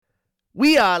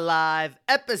We are live,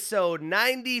 episode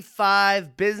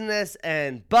 95, Business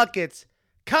and Buckets,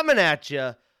 coming at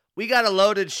you. We got a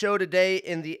loaded show today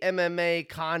in the MMA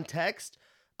context.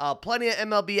 Plenty of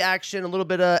MLB action, a little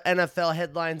bit of NFL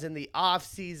headlines in the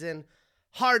offseason,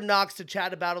 hard knocks to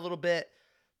chat about a little bit.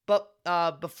 But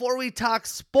before we talk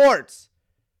sports,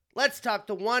 let's talk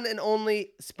the one and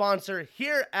only sponsor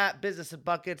here at Business and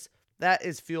Buckets. That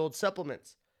is Fueled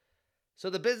Supplements. So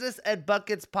the Business and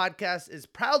Buckets podcast is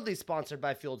proudly sponsored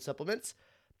by Fueled Supplements.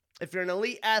 If you're an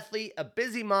elite athlete, a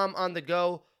busy mom on the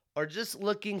go, or just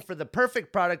looking for the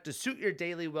perfect product to suit your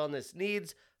daily wellness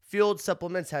needs, Fueled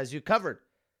Supplements has you covered.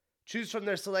 Choose from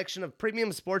their selection of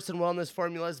premium sports and wellness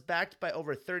formulas backed by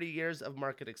over 30 years of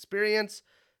market experience.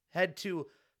 Head to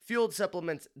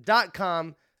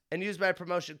fueledsupplements.com and use my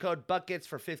promotion code BUCKETS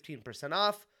for 15%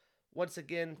 off. Once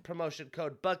again, promotion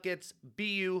code BUCKETS,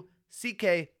 BUCKETS.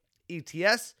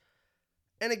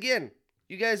 And again,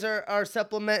 you guys are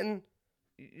supplementing.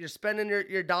 You're spending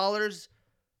your dollars.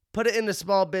 Put it into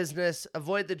small business.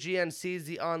 Avoid the GNCs,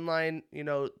 the online,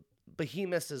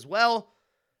 behemoths as well.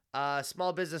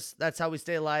 Small business, that's how we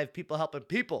stay alive. People helping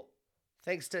people.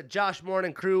 Thanks to Josh Moore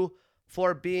and crew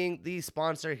for being the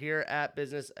sponsor here at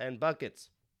Business and Buckets.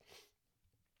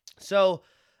 So,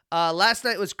 last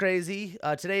night was crazy.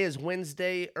 Today is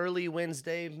Wednesday,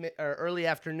 early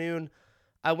afternoon.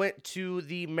 I went to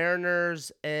the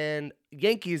Mariners and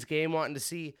Yankees game wanting to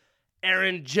see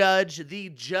Aaron Judge, the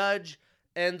Judge,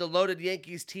 and the loaded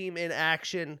Yankees team in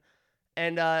action.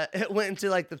 And it went into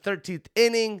like the 13th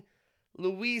inning.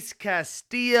 Luis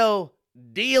Castillo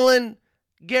dealing.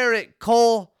 Garrett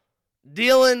Cole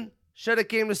dealing. Should have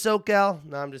came to SoCal.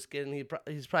 No, I'm just kidding.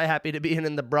 He's probably happy to be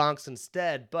in the Bronx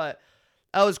instead. But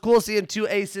it was cool seeing two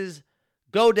aces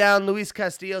go down. Luis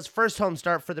Castillo's first home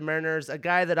start for the Mariners, a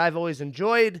guy that I've always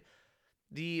enjoyed.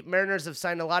 The Mariners have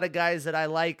signed a lot of guys that I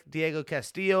like. Diego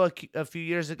Castillo a few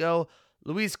years ago.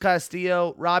 Luis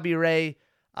Castillo, Robbie Ray.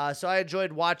 So I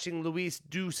enjoyed watching Luis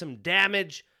do some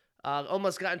damage.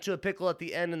 Almost got into a pickle at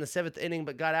the end in the 7th inning,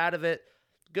 but got out of it.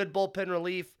 Good bullpen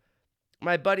relief.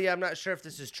 My buddy, I'm not sure if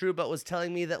this is true, but was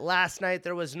telling me that last night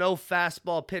there was no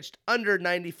fastball pitched under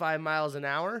 95 miles an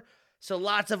hour. So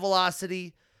lots of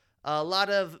velocity. A lot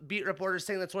of beat reporters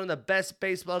saying that's one of the best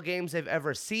baseball games they've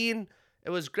ever seen. It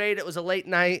was great. It was a late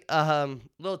night. A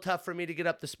little tough for me to get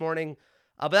up this morning.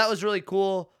 But that was really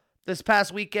cool. This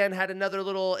past weekend had another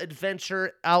little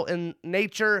adventure out in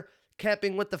nature,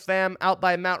 camping with the fam out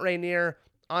by Mount Rainier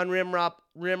on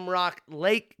Rimrock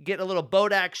Lake, getting a little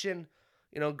boat action.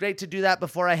 Great to do that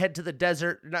before I head to the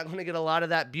desert. You're not going to get a lot of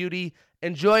that beauty.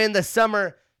 Enjoying the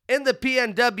summer in the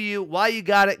PNW while you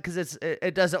got it, because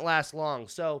it doesn't last long.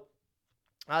 So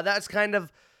that's kind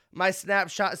of my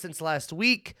snapshot since last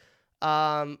week.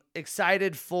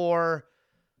 Excited for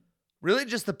really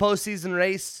just the postseason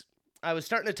race. I was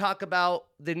starting to talk about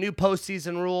the new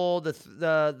postseason rule,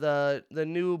 the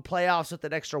new playoffs with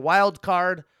an extra wild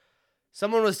card.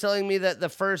 Someone was telling me that the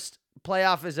first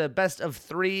playoff is a best of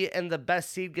 3 and the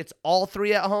best seed gets all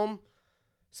 3 at home.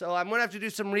 So I'm going to have to do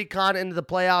some recon into the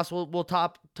playoffs. We'll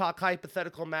talk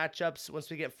hypothetical matchups once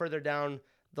we get further down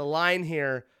the line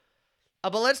here.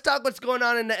 But let's talk what's going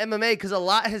on in the MMA, because a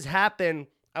lot has happened.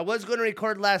 I was going to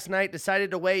record last night,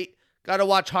 decided to wait. Got to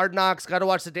watch Hard Knocks. Got to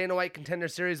watch the Dana White Contender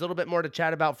Series. A little bit more to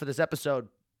chat about for this episode.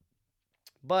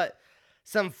 But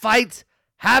some fights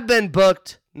have been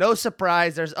booked. No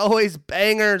surprise. There's always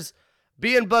bangers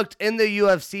being booked in the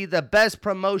UFC, the best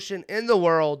promotion in the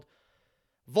world.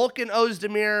 Volkan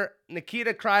Ozdemir,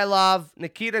 Nikita Krylov.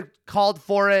 Nikita called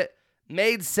for it.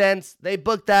 Made sense. They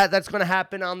booked that. That's going to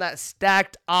happen on that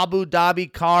stacked Abu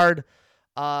Dhabi card,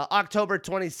 October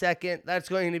 22nd. That's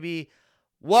going to be,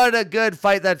 what a good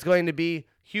fight that's going to be.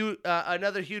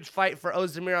 Another huge fight for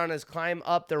Ozdemir on his climb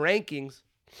up the rankings.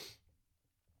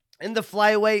 In the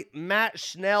flyweight, Matt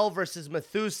Schnell versus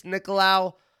Matheus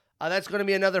Nicolau. That's going to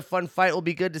be another fun fight. It will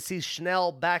be good to see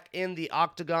Schnell back in the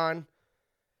octagon.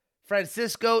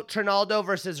 Francisco Trinaldo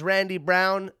versus Randy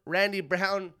Brown. Randy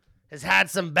Brown has had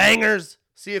some bangers.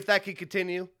 See if that can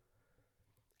continue.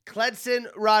 Cledson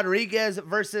Rodriguez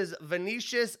versus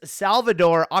Vinicius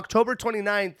Salvador, October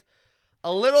 29th.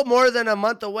 A little more than a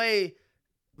month away.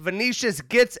 Vinicius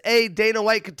gets a Dana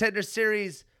White Contender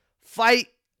Series fight,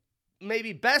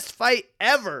 maybe best fight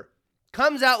ever.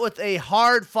 Comes out with a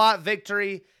hard-fought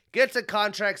victory. Gets a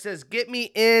contract, says, get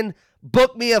me in,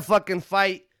 book me a fucking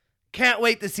fight. Can't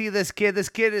wait to see this kid. This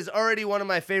kid is already one of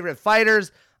my favorite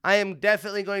fighters. I am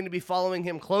definitely going to be following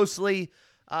him closely.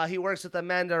 He works with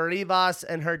Amanda Rivas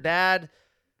and her dad.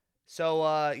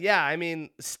 So,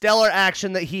 stellar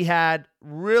action that he had.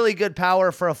 Really good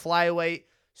power for a flyweight.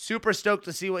 Super stoked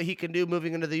to see what he can do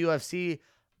moving into the UFC.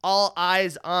 All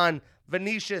eyes on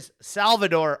Vinicius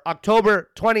Salvador,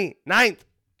 October 29th.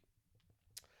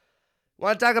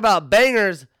 Want to talk about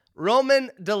bangers? Roman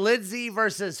Dolidze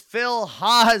versus Phil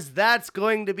Haas. That's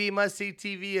going to be must-see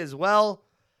TV as well.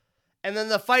 And then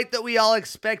the fight that we all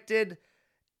expected,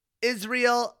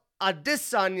 Israel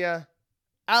Adesanya,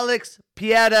 Alex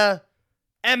Pieta,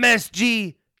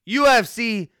 MSG,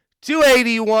 UFC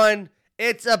 281.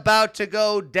 It's about to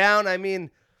go down. I mean,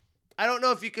 I don't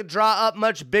know if you could draw up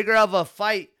much bigger of a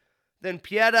fight than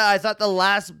Pieta. I thought the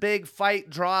last big fight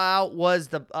draw out was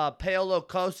the Paolo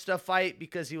Costa fight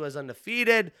because he was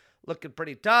undefeated, looking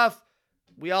pretty tough.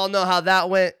 We all know how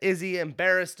that went. Izzy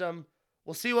embarrassed him.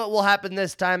 We'll see what will happen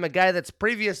this time. A guy that's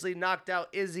previously knocked out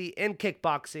Izzy in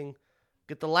kickboxing.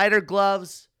 Get the lighter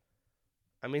gloves.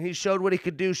 I mean, he showed what he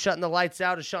could do shutting the lights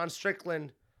out of Sean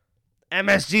Strickland.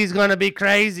 MSG's going to be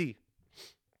crazy.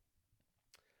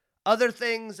 Other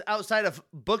things outside of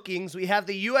bookings, we have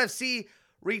the UFC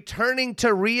returning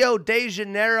to Rio de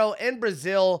Janeiro in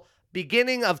Brazil,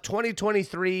 beginning of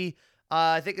 2023.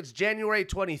 I think it's January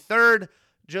 23rd.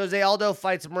 Jose Aldo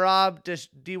fights Merab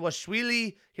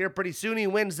Dvalishvili here pretty soon. He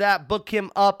wins that. Book him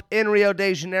up in Rio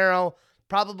de Janeiro.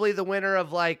 Probably the winner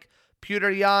of like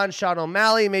Petr Yan, Sean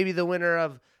O'Malley, maybe the winner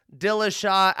of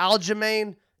Dillashaw,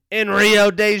 Aljamain in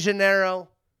Rio de Janeiro.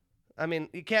 I mean,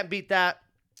 you can't beat that.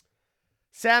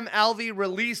 Sam Alvey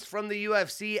released from the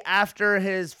UFC after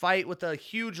his fight with a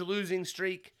huge losing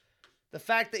streak. The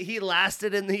fact that he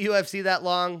lasted in the UFC that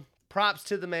long, props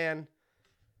to the man.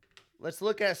 Let's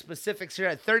look at specifics here.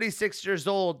 At 36 years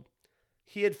old,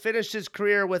 he had finished his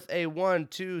career with a 1,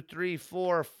 2, 3,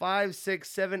 4, 5, 6,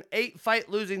 7, 8 fight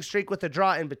losing streak with a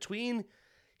draw in between.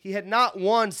 He had not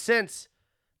won since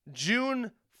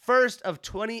June 1st of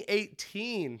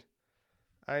 2018.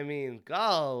 I mean,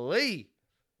 golly.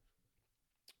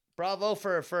 Bravo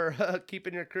for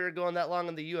keeping your career going that long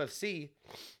in the UFC.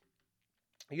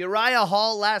 Uriah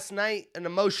Hall last night, an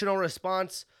emotional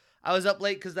response. I was up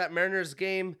late because that Mariners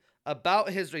game about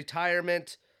his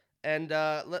retirement. And,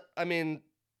 I mean,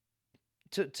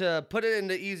 to put it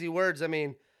into easy words, I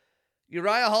mean,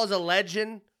 Uriah Hall's a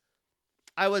legend.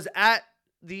 I was at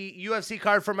the UFC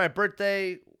card for my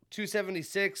birthday,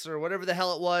 276 or whatever the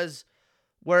hell it was,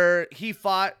 where he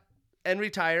fought and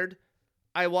retired.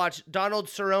 I watched Donald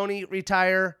Cerrone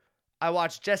retire. I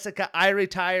watched Jessica I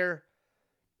retire.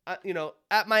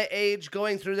 At my age,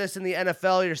 going through this in the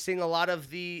NFL, you're seeing a lot of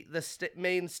the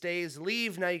mainstays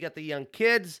leave. Now you got the young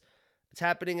kids. It's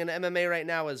happening in MMA right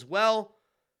now as well.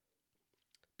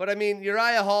 But I mean,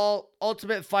 Uriah Hall,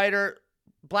 Ultimate Fighter,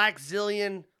 Black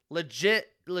Zillion,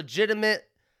 legitimate,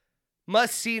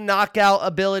 must-see knockout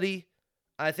ability.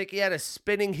 I think he had a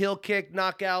spinning heel kick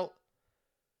knockout.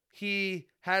 He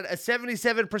had a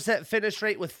 77% finish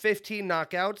rate with 15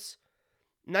 knockouts,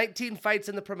 19 fights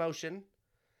in the promotion.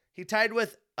 He tied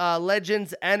with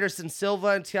legends Anderson Silva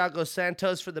and Thiago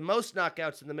Santos for the most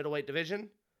knockouts in the middleweight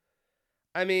division.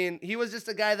 I mean, he was just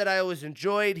a guy that I always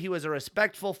enjoyed. He was a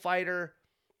respectful fighter.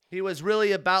 He was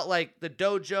really about like the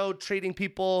dojo, treating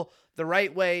people the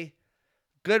right way,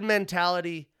 good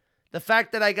mentality. The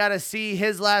fact that I got to see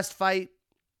his last fight,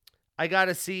 I got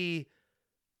to see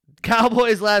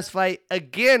Cowboy's last fight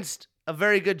against a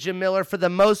very good Jim Miller for the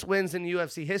most wins in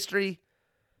UFC history.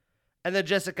 And then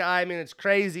Jessica I mean, it's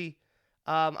crazy.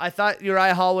 I thought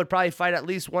Uriah Hall would probably fight at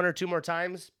least one or two more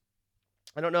times.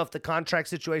 I don't know if the contract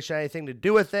situation had anything to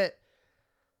do with it.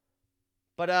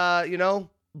 But,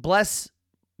 bless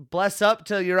up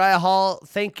to Uriah Hall.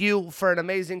 Thank you for an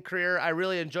amazing career. I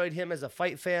really enjoyed him as a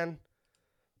fight fan.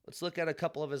 Let's look at a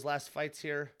couple of his last fights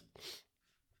here.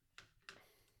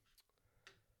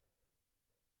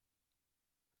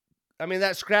 I mean,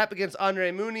 that scrap against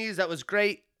Andre Muniz, that was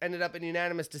great. Ended up in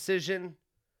unanimous decision.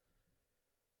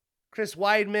 Chris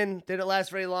Weidman didn't last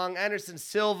very long. Anderson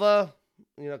Silva,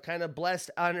 kind of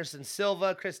blessed Anderson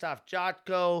Silva. Christoph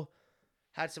Jotko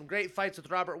had some great fights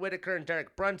with Robert Whittaker and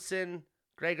Derek Brunson.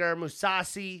 Gregor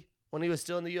Mousasi when he was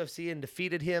still in the UFC and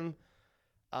defeated him.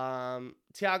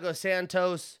 Thiago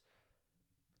Santos,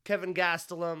 Kevin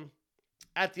Gastelum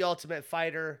at the Ultimate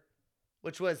Fighter,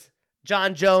 which was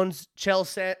John Jones, Chael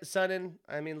Sonnen.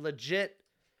 I mean, legit.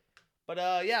 But,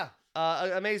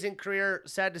 amazing career.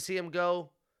 Sad to see him go.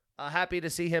 Happy to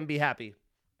see him be happy.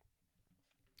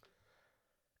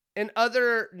 In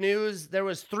other news, there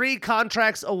was 3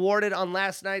 contracts awarded on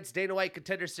last night's Dana White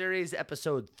Contender Series,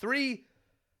 Episode 3.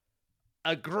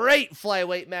 A great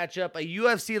flyweight matchup, a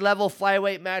UFC-level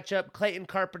flyweight matchup. Clayton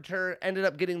Carpenter ended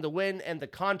up getting the win and the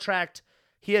contract.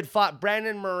 He had fought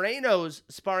Brandon Moreno's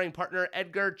sparring partner,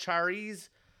 Edgar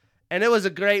Chairez, And it was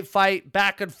a great fight,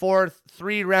 back and forth,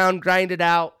 3-round, grinded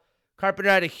out.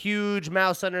 Carpenter had a huge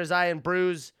mouse under his eye and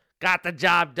bruise. Got the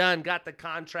job done, got the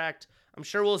contract. I'm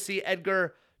sure we'll see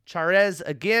Edgar Chairez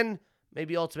again.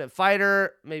 Maybe Ultimate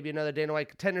Fighter, maybe another Dana White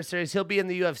Contender Series. He'll be in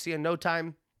the UFC in no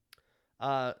time.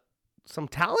 Some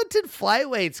talented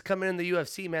flyweights coming in the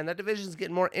UFC, man. That division's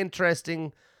getting more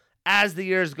interesting as the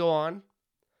years go on.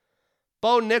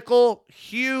 Bo Nickel,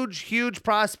 huge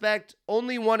prospect.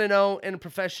 Only 1-0 in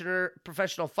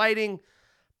professional fighting.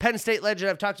 Penn State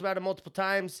legend, I've talked about him multiple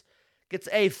times. Gets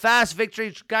a fast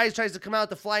victory. Guys tries to come out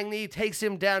with the flying knee, takes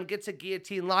him down, gets a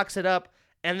guillotine, locks it up,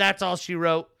 and that's all she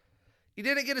wrote. You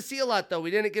didn't get to see a lot, though.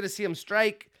 We didn't get to see him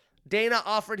strike. Dana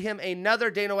offered him another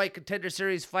Dana White Contender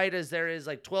Series fight, as there is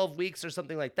like 12 weeks or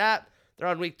something like that. They're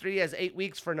on week 3, has 8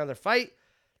 weeks for another fight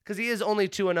because he is only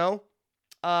 2-0.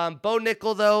 Bo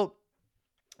Nickel, though,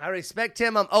 I respect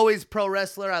him. I'm always pro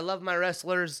wrestler. I love my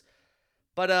wrestlers.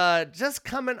 But just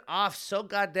coming off so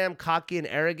goddamn cocky and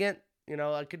arrogant, you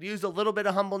know, I could use a little bit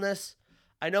of humbleness.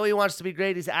 I know he wants to be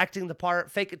great. He's acting the part.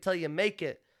 Fake it till you make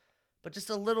it. But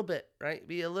just a little bit, right?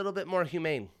 Be a little bit more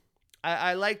humane.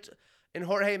 I liked in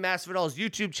Jorge Masvidal's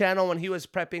YouTube channel when he was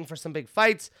prepping for some big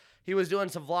fights, he was doing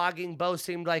some vlogging. Bo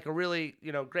seemed like a really,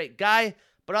 great guy.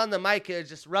 But on the mic, it was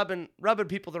just rubbing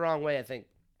people the wrong way, I think.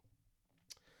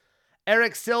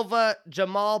 Eric Silva,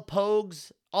 Jamal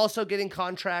Pogues, also getting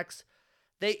contracts.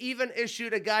 They even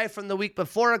issued a guy from the week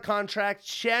before a contract,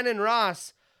 Shannon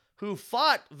Ross, who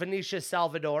fought Vinicius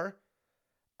Salvador.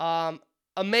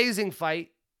 Amazing fight.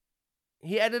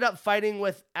 He ended up fighting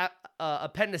with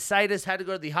appendicitis, had to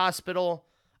go to the hospital.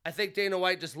 I think Dana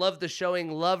White just loved the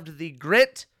showing, loved the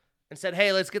grit, and said,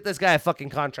 hey, let's get this guy a fucking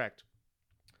contract.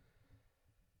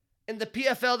 In the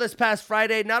PFL this past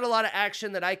Friday, not a lot of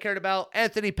action that I cared about.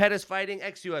 Anthony Pettis fighting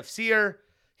ex-UFCer.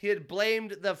 He had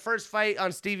blamed the first fight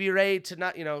on Stevie Ray to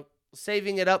not,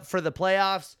 saving it up for the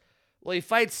playoffs. Well, he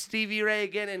fights Stevie Ray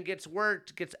again and gets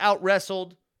worked, gets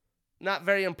out-wrestled. Not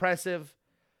very impressive.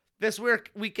 This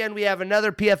weekend, we have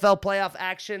another PFL playoff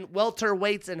action,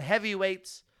 welterweights and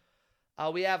heavyweights.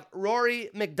 We have Rory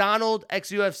McDonald,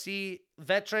 ex-UFC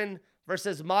veteran,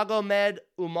 versus Magomed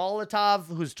Umalatov,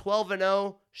 who's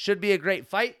 12-0. Should be a great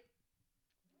fight.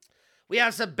 We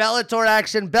have some Bellator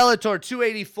action. Bellator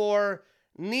 284.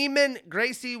 Neiman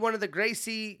Gracie, one of the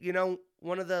Gracie,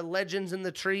 one of the legends in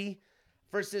the tree,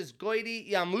 versus Goiti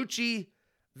Yamuchi.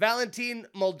 Valentin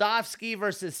Moldavsky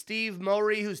versus Steve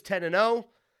Mowry, who's 10-0.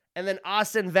 And then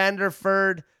Austin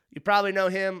Vanderford, you probably know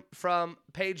him from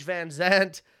Paige Van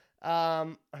Zandt.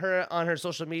 Her on her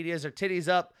social medias, her titties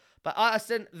up. But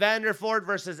Austin Vanderford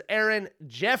versus Aaron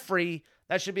Jeffrey.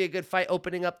 That should be a good fight,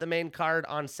 opening up the main card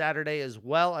on Saturday as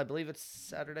well. I believe it's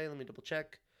Saturday. Let me double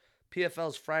check.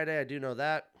 PFL's Friday. I do know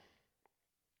that.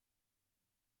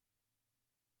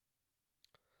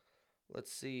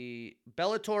 Let's see.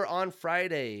 Bellator on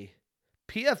Friday.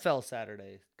 PFL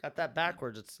Saturday. Got that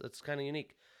backwards. It's kind of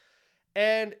unique.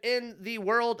 And in the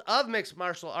world of mixed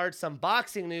martial arts, some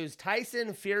boxing news.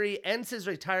 Tyson Fury ends his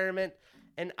retirement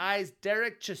and eyes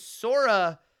Derek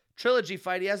Chisora trilogy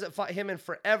fight. He hasn't fought him in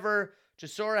forever.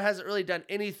 Chisora hasn't really done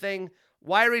anything.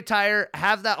 Why retire?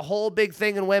 Have that whole big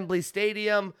thing in Wembley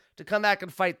Stadium to come back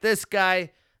and fight this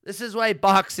guy. This is why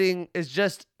boxing is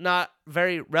just not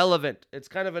very relevant. It's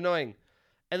kind of annoying.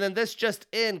 And then this just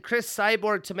in, Chris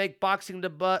Cyborg to make boxing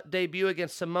debut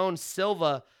against Simone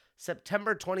Silva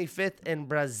September 25th in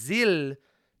Brazil.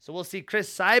 So we'll see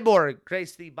Chris Cyborg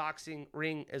grace the boxing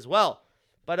ring as well.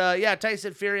 But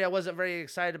Tyson Fury, I wasn't very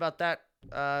excited about that.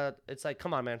 It's like,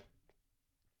 come on, man.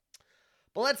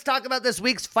 But let's talk about this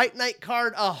week's Fight Night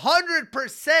card.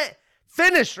 100%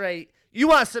 finish rate. You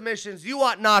want submissions, you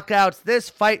want knockouts. This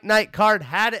Fight Night card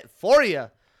had it for you.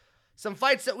 Some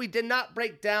fights that we did not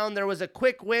break down. There was a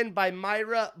quick win by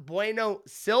Mayra Bueno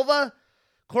Silva.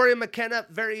 Corey McKenna,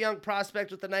 very young prospect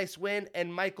with a nice win.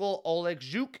 And Michael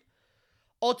Oleksiuk.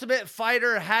 Ultimate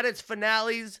Fighter had its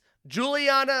finales.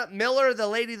 Juliana Miller, the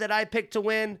lady that I picked to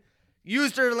win,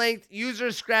 used her length, used her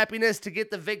scrappiness to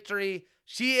get the victory.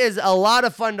 She is a lot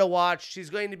of fun to watch. She's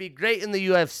going to be great in the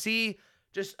UFC.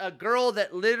 Just a girl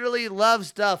that literally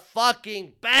loves to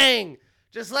fucking bang.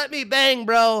 Just let me bang,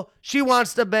 bro. She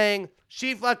wants to bang.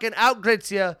 She fucking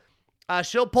outgrits you.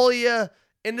 She'll pull you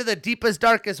into the deepest,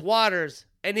 darkest waters.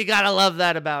 And you gotta love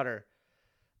that about her.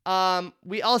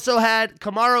 We also had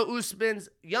Kamaru Usman's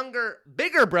younger,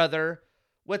 bigger brother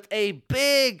with a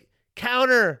big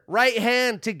counter right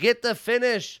hand to get the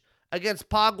finish against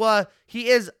Pagua. He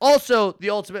is also the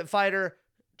Ultimate Fighter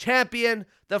champion,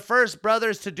 the first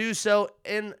brothers to do so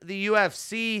in the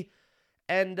UFC.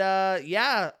 And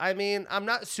I'm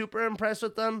not super impressed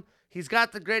with them. He's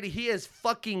got the grit. He is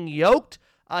fucking yoked.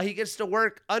 He gets to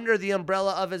work under the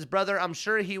umbrella of his brother. I'm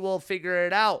sure he will figure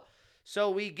it out. So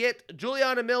we get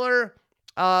Juliana Miller,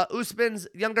 Usman's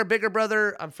younger, bigger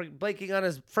brother. I'm blanking on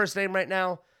his first name right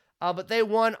now. But they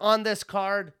won on this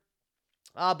card.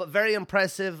 But very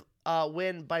impressive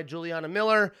win by Juliana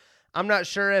Miller. I'm not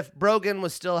sure if Brogan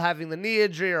was still having the knee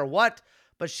injury or what,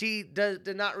 but she did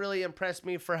not really impress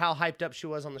me for how hyped up she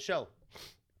was on the show.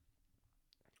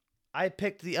 I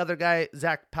picked the other guy,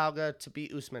 Zach Pauga, to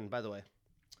beat Usman, by the way.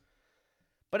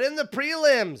 But in the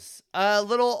prelims, a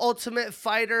little Ultimate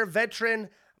Fighter veteran,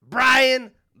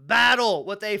 Bryan Battle,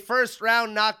 with a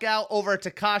first-round knockout over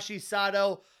Takashi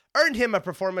Sato, earned him a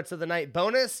Performance of the Night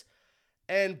bonus.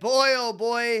 And boy, oh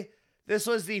boy, this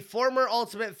was the former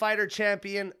Ultimate Fighter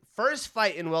champion, first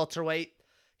fight in welterweight.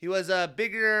 He was a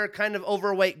bigger, kind of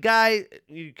overweight guy.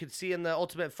 You could see in the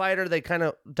Ultimate Fighter, they kind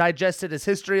of digested his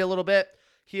history a little bit.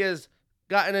 He has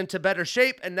gotten into better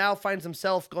shape and now finds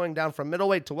himself going down from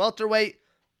middleweight to welterweight.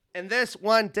 And this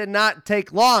one did not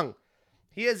take long.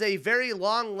 He is a very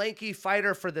long, lanky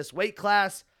fighter for this weight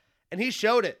class, and he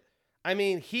showed it. I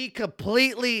mean, he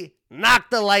completely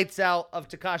knocked the lights out of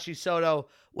Takashi Sato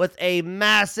with a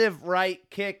massive right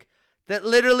kick that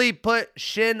literally put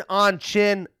shin on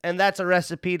chin, and that's a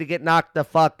recipe to get knocked the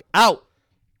fuck out.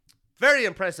 Very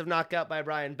impressive knockout by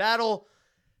Bryan Battle.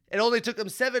 It only took him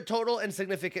 7 total and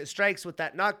significant strikes with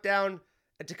that knockdown,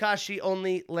 and Takashi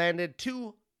only landed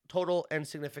 2 total and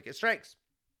significant strikes.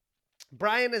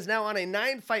 Bryan is now on a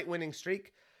 9-fight winning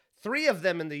streak, 3 of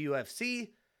them in the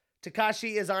UFC.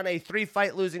 Takashi is on a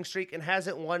 3-fight losing streak and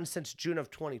hasn't won since June of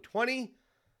 2020.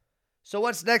 So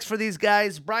what's next for these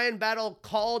guys? Bryan Battle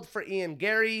called for Ian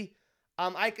Gary.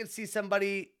 I could see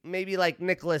somebody maybe like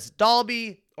Nicholas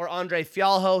Dalby or Andre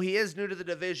Fialho. He is new to the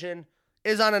division,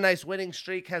 is on a nice winning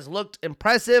streak, has looked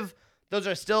impressive. Those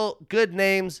are still good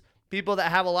names, people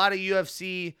that have a lot of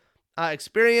UFC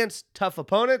experience, tough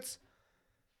opponents.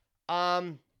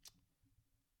 And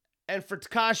for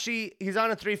Takashi, he's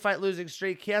on a 3-fight losing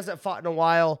streak. He hasn't fought in a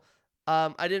while.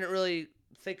 I didn't really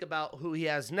think about who he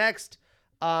has next.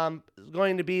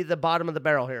 Going to be the bottom of the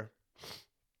barrel here.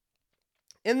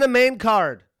 In the main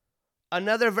card,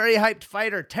 another very hyped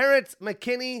fighter, Terrence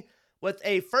McKinney, with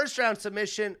a first-round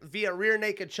submission via rear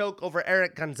naked choke over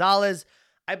Eric Gonzalez.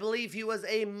 I believe he was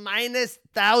a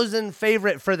 -1,000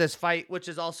 favorite for this fight, which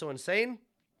is also insane.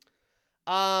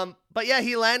 But yeah,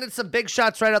 he landed some big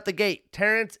shots right out the gate.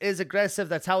 Terrence is aggressive.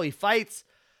 That's how he fights.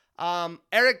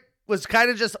 Eric was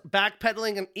kind of just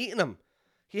backpedaling and eating him.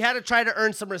 He had to try to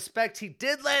earn some respect. He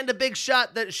did land a big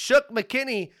shot that shook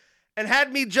McKinney and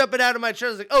had me jumping out of my chair.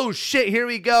 I was like, oh shit, here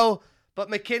we go. But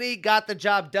McKinney got the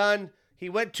job done. He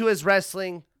went to his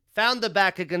wrestling, found the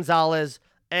back of Gonzalez,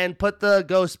 and put the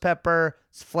Ghost Pepper's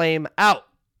flame out.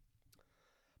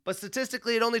 But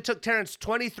statistically, it only took Terrence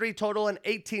 23 total and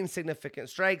 18 significant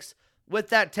strikes with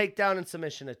that takedown and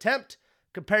submission attempt,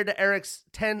 compared to Eric's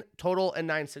 10 total and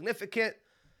 9 significant.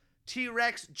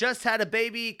 T-Rex just had a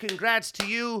baby. Congrats to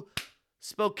you.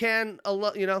 Spokane,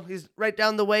 he's right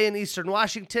down the way in Eastern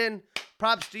Washington.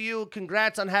 Props to you.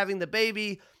 Congrats on having the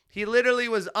baby. He literally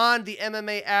was on the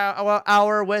MMA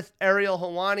hour with Ariel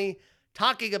Helwani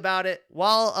talking about it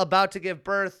while about to give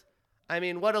birth. I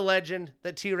mean, what a legend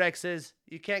that T-Rex is.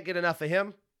 You can't get enough of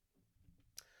him.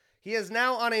 He is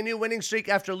now on a new winning streak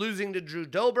after losing to Drew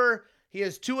Dober. He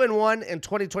is 2-1 in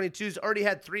 2022. He's already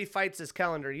had 3 fights this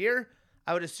calendar year.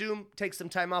 I would assume take some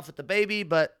time off with the baby,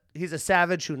 but he's a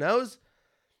savage. Who knows?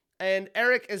 And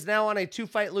Eric is now on a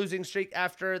 2-fight losing streak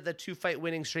after the 2-fight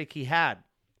winning streak he had.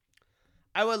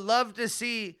 I would love to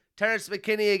see Terrence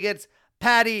McKinney against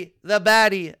Paddy the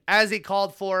Baddy, as he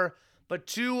called for. But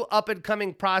 2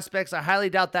 up-and-coming prospects, I highly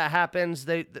doubt that happens.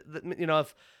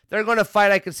 If they're going to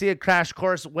fight, I could see a crash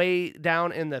course way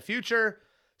down in the future.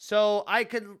 So I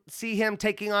could see him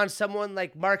taking on someone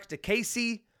like Mark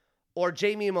DeCasey or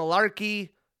Jamie Malarkey.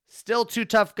 Still 2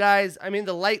 tough guys. I mean,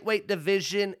 the lightweight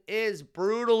division is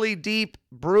brutally deep,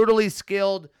 brutally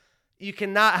skilled. You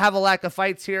cannot have a lack of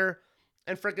fights here.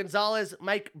 And for Gonzalez,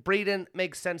 Mike Breeden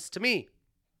makes sense to me.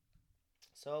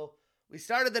 So we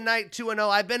started the night 2-0.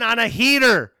 I've been on a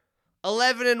heater.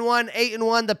 11-1,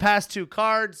 8-1 the past 2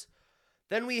 cards.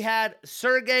 Then we had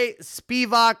Sergey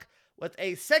Spivak with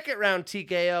a second-round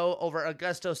TKO over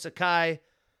Augusto Sakai.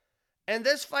 And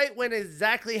this fight went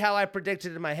exactly how I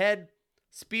predicted in my head.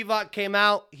 Spivak came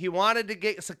out. He wanted to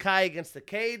get Sakai against the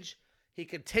cage. He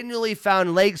continually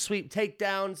found leg sweep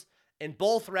takedowns in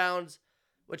both rounds,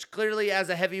 which clearly as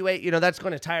a heavyweight, that's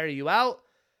going to tire you out.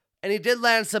 And he did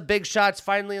land some big shots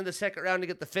finally in the second round to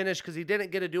get the finish because he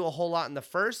didn't get to do a whole lot in the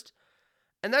first.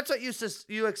 And that's what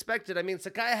you expected. I mean,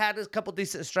 Sakai had a couple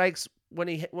decent strikes when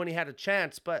he had a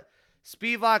chance, but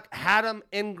Spivak had him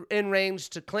in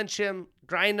range to clinch him,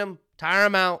 grind him, tire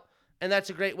him out, and that's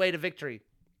a great way to victory.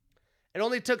 It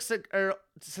only took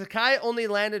Sakai only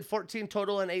landed 14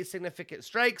 total and 8 significant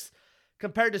strikes,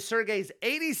 compared to Sergey's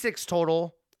 86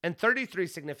 total and 33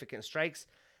 significant strikes.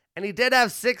 And he did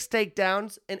have 6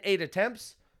 takedowns in 8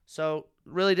 attempts, so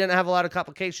really didn't have a lot of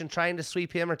complication trying to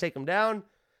sweep him or take him down.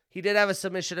 He did have a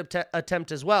submission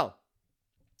attempt as well.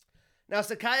 Now,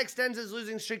 Sakai extends his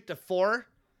losing streak to 4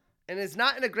 and is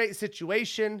not in a great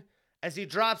situation as he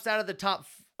drops out of the top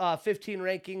 15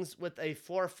 rankings with a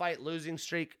 4-fight losing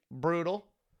streak. Brutal.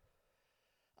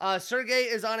 Sergey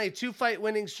is on a 2-fight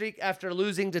winning streak after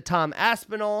losing to Tom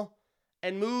Aspinall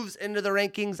and moves into the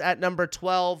rankings at number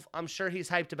 12. I'm sure he's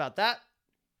hyped about that.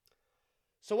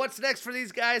 So what's next for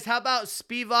these guys? How about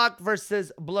Spivak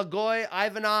versus Blagoy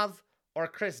Ivanov or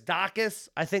Chris Daukaus?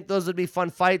 I think those would be fun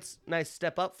fights. Nice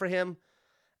step up for him.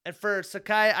 And for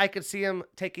Sakai, I could see him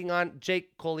taking on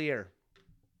Jake Collier.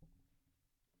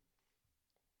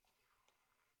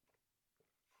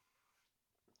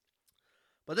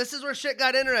 But this is where shit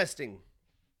got interesting.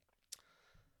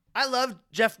 I love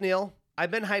Jeff Neal.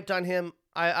 I've been hyped on him.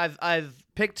 I've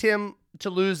picked him to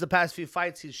lose the past few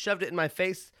fights. He's shoved it in my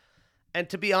face. And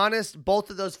to be honest, both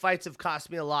of those fights have cost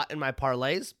me a lot in my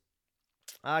parlays.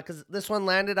 Because this one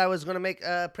landed, I was going to make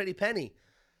a pretty penny.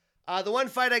 The one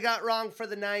fight I got wrong for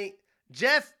the night,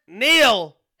 Jeff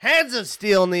Neal, Hands of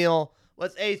Steel Neal,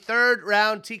 was a 3rd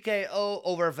round TKO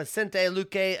over Vicente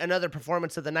Luque, another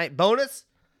performance of the night bonus.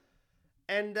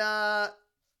 And, I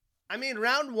mean,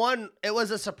 round 1, it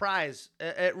was a surprise.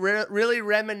 It really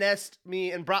reminisced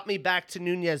me and brought me back to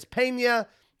Nunez Pena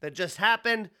that just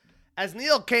happened as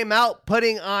Neal came out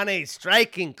putting on a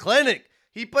striking clinic.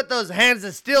 He put those hands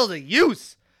of steel to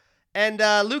use. And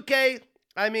Luque,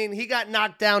 I mean, he got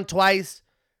knocked down twice.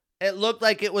 It looked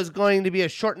like it was going to be a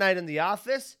short night in the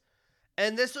office.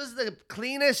 And this was the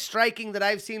cleanest striking that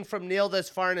I've seen from Neal this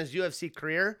far in his UFC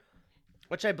career,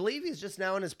 which I believe he's just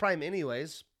now in his prime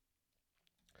anyways.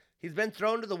 He's been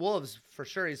thrown to the wolves for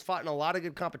sure. He's fought in a lot of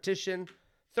good competition.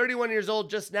 31 years old,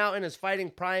 just now in his fighting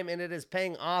prime, and it is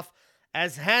paying off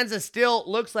as Hands of Steel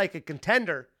looks like a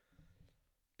contender.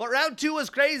 But round 2 was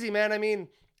crazy, man. I mean,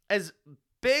 as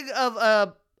big of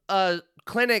a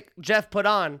clinic Jeff put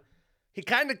on, he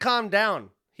kind of calmed down.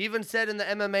 He even said in the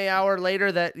MMA Hour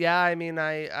later that, yeah, I mean,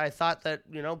 I thought that,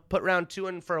 put round 2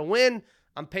 in for a win.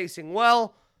 I'm pacing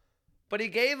well. But he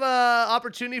gave a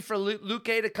opportunity for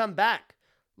Luque to come back.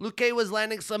 Luque was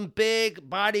landing some big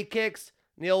body kicks.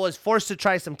 Neal was forced to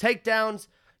try some takedowns.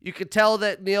 You could tell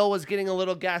that Neal was getting a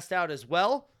little gassed out as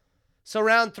well. So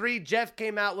round 3, Jeff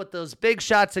came out with those big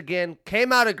shots again,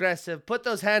 came out aggressive, put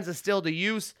those Hands of Steel to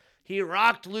use. He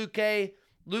rocked Luque.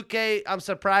 Luque, I'm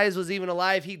surprised, was even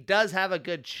alive. He does have a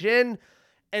good chin.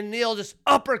 And Neal just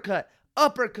uppercut,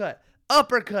 uppercut,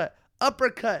 uppercut,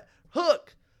 uppercut,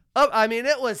 hook. I mean,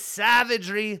 it was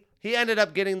savagery. He ended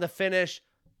up getting the finish.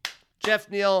 Jeff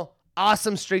Neal,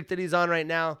 awesome streak that he's on right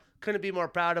now. Couldn't be more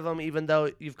proud of him, even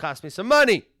though you've cost me some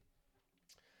money.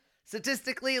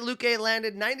 Statistically, Luque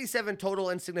landed 97 total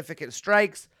insignificant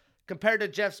strikes compared to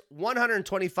Jeff's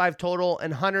 125 total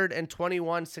and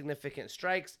 121 significant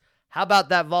strikes. How about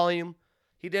that volume?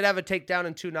 He did have a takedown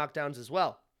and 2 knockdowns as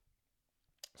well.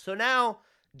 So now,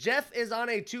 Jeff is on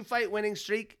a 2-fight winning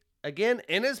streak, again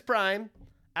in his prime,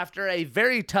 after a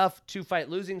very tough 2-fight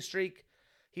losing streak.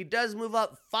 He does move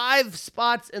up 5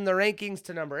 spots in the rankings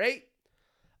to number 8,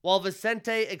 while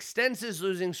Vicente extends his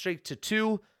losing streak to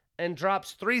 2 and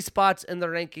drops 3 spots in the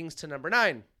rankings to number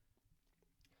 9.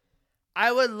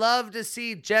 I would love to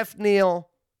see Jeff Neal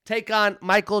take on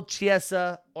Michael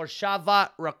Chiesa or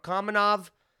Shavkat Rakhmonov.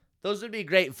 Those would be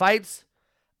great fights.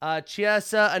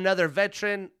 Chiesa, another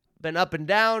veteran, been up and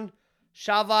down.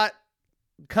 Shavkat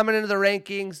coming into the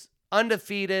rankings,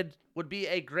 undefeated, would be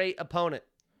a great opponent.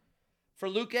 For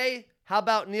Luque, how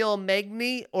about Neil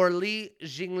Magny or Li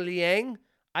Jingliang?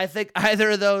 I think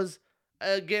either of those,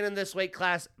 again in this weight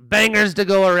class, bangers to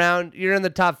go around. You're in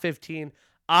the top 15.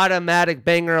 Automatic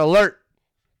banger alert.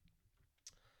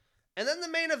 And then the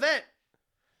main event.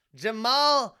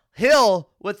 Jamal Hill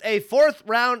with a 4th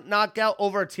round knockout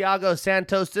over Thiago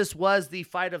Santos. This was the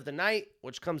fight of the night,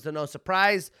 which comes to no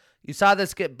surprise. You saw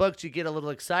this get booked, you get a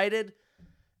little excited.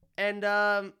 And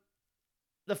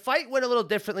the fight went a little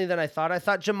differently than I thought. I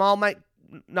thought Jamal might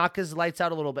knock his lights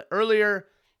out a little bit earlier.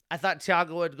 I thought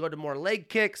Thiago would go to more leg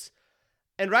kicks.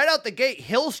 And right out the gate,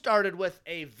 Hill started with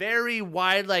a very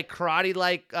wide,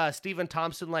 karate-like, Stephen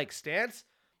Thompson-like stance.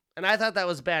 And I thought that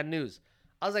was bad news.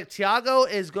 I was like, Thiago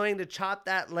is going to chop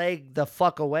that leg the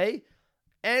fuck away.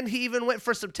 And he even went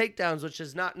for some takedowns, which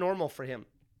is not normal for him.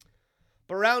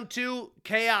 But round 2,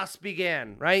 chaos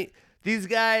began, right? These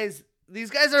guys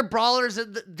are brawlers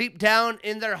deep down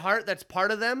in their heart. That's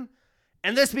part of them.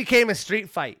 And this became a street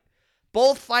fight.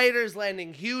 Both fighters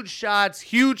landing huge shots,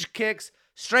 huge kicks,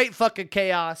 straight fucking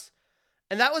chaos.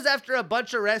 And that was after a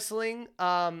bunch of wrestling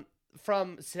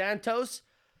from Santos,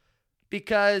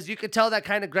 because you could tell that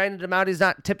kind of grinded him out. He's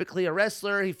not typically a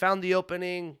wrestler. He found the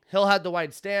opening. Hill had the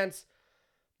wide stance.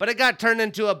 But it got turned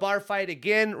into a bar fight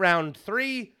again, round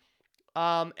 3.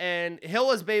 And Hill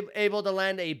was able to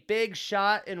land a big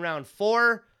shot in round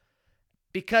 4,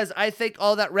 because I think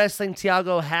all that wrestling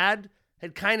Thiago had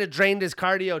kind of drained his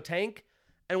cardio tank.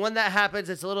 And when that happens,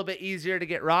 it's a little bit easier to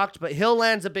get rocked. But Hill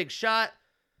lands a big shot.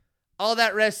 All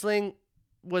that wrestling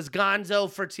was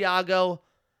gonzo for Thiago.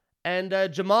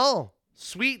 And Jamal,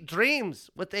 sweet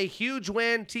dreams with a huge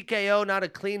win. TKO, not a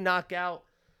clean knockout.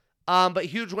 But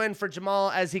huge win for Jamal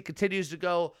as he continues to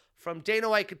go from Dana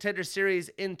White Contender Series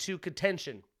into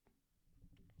contention.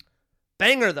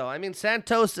 Banger, though. I mean,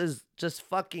 Santos is just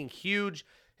fucking huge.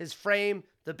 His frame,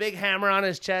 the big hammer on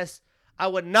his chest. I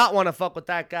would not want to fuck with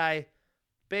that guy.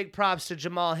 Big props to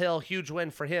Jamal Hill. Huge win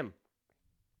for him.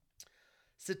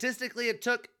 Statistically, it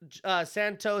took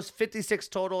Santos 56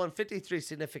 total and 53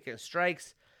 significant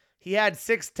strikes. He had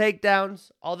 6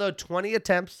 takedowns, although 20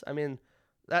 attempts. I mean,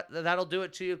 that'll do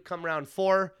it to you come round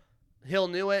 4. Hill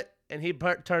knew it, and he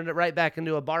turned it right back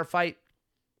into a bar fight.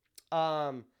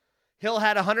 Hill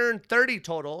had 130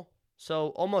 total, so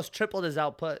almost tripled his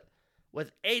output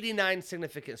with 89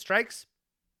 significant strikes.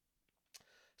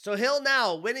 So Hill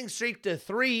now, winning streak to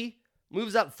 3,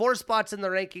 moves up 4 spots in the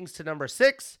rankings to number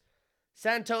 6.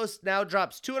 Santos now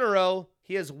drops 2 in a row.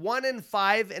 He is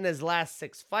 1-5 in his last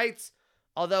 6 fights,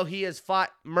 although he has fought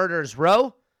Murders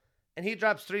Row, and he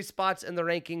drops 3 spots in the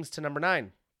rankings to number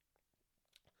 9.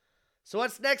 So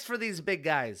what's next for these big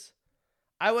guys?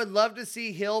 I would love to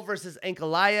see Hill versus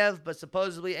Ankalaev, but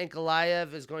supposedly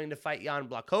Ankalaev is going to fight Jan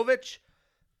Blachowicz.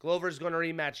 Glover's going to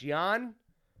rematch Jan.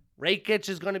 Rakic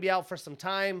is going to be out for some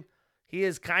time. He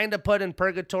is kind of put in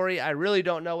purgatory. I really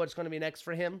don't know what's going to be next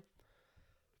for him.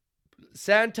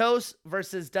 Santos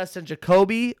versus Dustin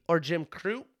Jacoby or Jim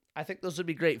Crute. I think those would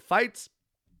be great fights.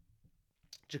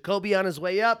 Jacoby on his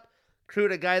way up.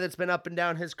 Crute, a guy that's been up and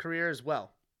down his career as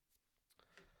well.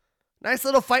 Nice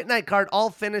little fight night card. All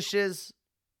finishes.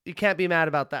 You can't be mad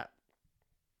about that.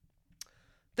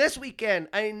 This weekend,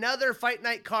 another fight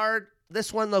night card.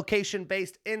 This one location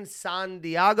based in San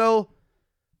Diego.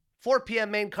 4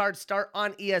 p.m. main card start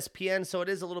on ESPN, so it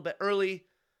is a little bit early.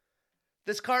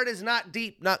 This card is not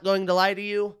deep, not going to lie to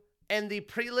you. And the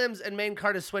prelims and main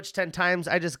card has switched 10 times.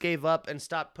 I just gave up and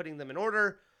stopped putting them in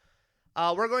order.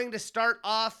 We're going to start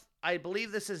off, I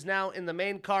believe this is now in the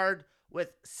main card,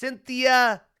 with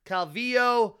Cynthia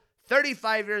Calvillo,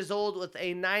 35 years old with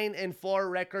a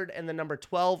 9-4 record and the number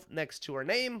 12 next to her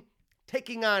name,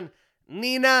 taking on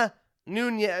Nina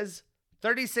Nunez,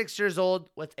 36 years old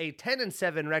with a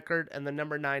 10-7 record and the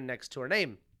number 9 next to her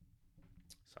name.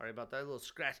 Sorry about that,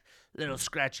 little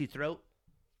scratchy throat.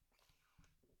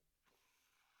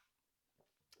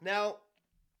 Now,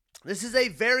 this is a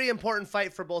very important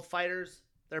fight for both fighters.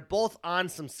 They're both on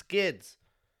some skids.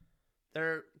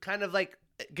 They're kind of like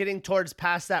getting towards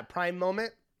past that prime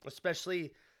moment,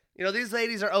 especially, these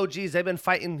ladies are OGs. They've been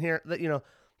fighting here.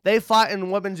 They fought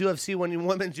in women's UFC when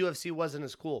women's UFC wasn't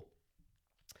as cool.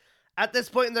 At this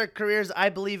point in their careers, I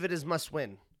believe it is must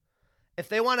win. If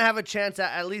they want to have a chance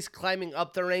at least climbing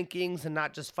up the rankings and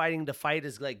not just fighting to fight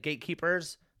as like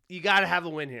gatekeepers, you got to have a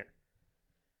win here.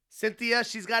 Cynthia,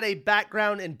 she's got a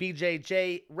background in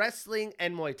BJJ, wrestling,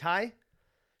 and Muay Thai.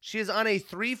 She is on a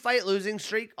 3-fight losing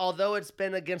streak, although it's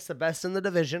been against the best in the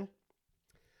division.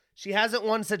 She hasn't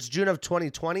won since June of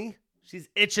 2020. She's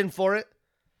itching for it,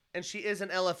 and she is an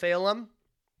LFA alum.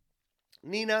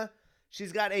 Nina,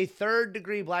 she's got a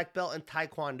 3rd-degree black belt in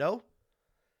Taekwondo.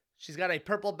 She's got a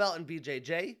purple belt in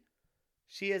BJJ.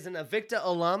 She is an Invicta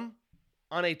alum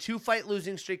on a 2-fight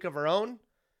losing streak of her own.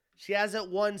 She hasn't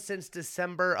won since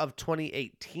December of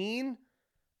 2018,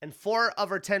 and 4 of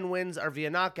her 10 wins are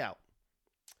via knockout.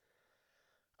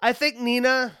 I think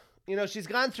Nina, she's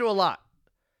gone through a lot.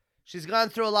 She's gone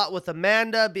through a lot with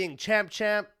Amanda being champ.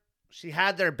 She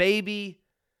had their baby.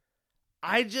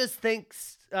 I just think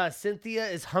Cynthia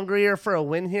is hungrier for a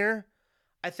win here.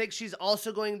 I think she's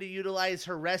also going to utilize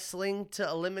her wrestling to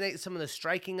eliminate some of the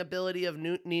striking ability of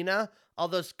Nina,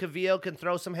 although Calvillo can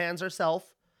throw some hands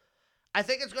herself. I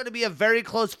think it's going to be a very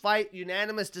close fight,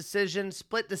 unanimous decision,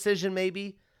 split decision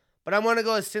maybe, but I'm going to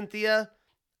go with Cynthia.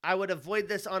 I would avoid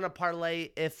this on a parlay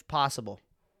if possible.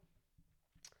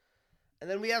 And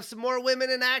then we have some more women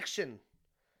in action.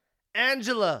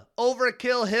 Angela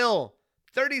Overkill Hill,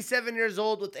 37 years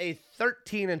old with a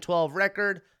 13-12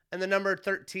 record and the number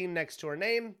 13 next to her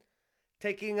name,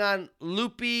 taking on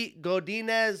Lupi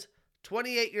Godinez,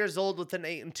 28 years old with an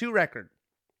 8-2 record.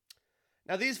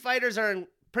 Now, these fighters are in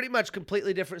pretty much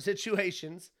completely different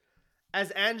situations,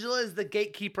 as Angela is the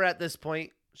gatekeeper at this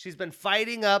point. She's been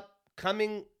fighting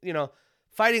fighting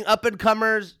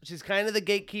up-and-comers. She's kind of the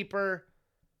gatekeeper.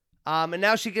 And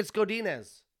now she gets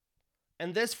Godinez.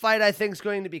 And this fight, I think, is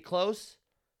going to be close.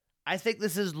 I think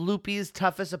this is Lupi's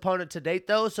toughest opponent to date,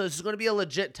 though, so this is going to be a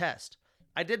legit test.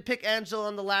 I did pick Angela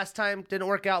on the last time. Didn't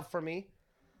work out for me.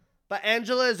 But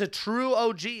Angela is a true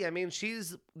OG. I mean,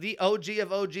 she's the OG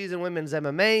of OGs in women's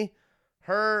MMA.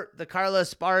 Her, the Carla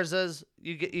Esparzas,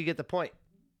 you get the point.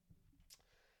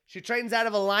 She trains out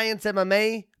of Alliance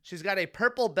MMA. She's got a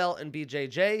purple belt in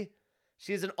BJJ.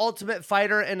 She's an Ultimate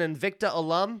Fighter and Invicta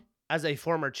alum as a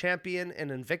former champion in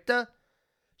Invicta.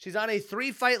 She's on a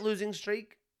 3-fight losing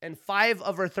streak, and 5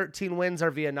 of her 13 wins are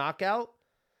via knockout.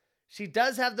 She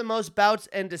does have the most bouts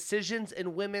and decisions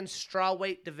in women's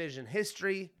strawweight division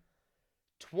history.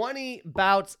 20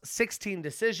 bouts, 16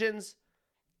 decisions.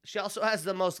 She also has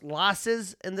the most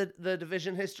losses in the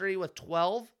division history with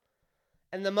 12.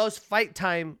 And the most fight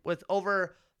time with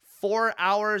over 4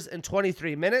 hours and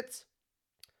 23 minutes.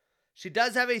 She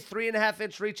does have a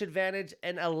 3.5-inch reach advantage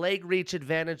and a leg reach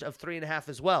advantage of 3.5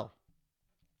 as well.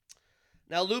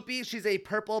 Now, Lupi, she's a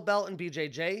purple belt in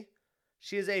BJJ.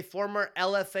 She is a former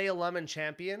LFA alum and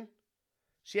champion.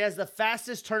 She has the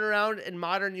fastest turnaround in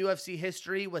modern UFC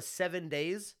history with 7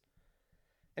 days.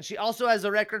 And she also has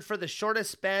a record for the shortest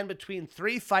span between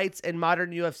 3 fights in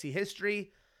modern UFC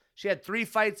history. She had 3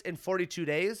 fights in 42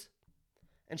 days.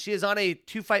 And she is on a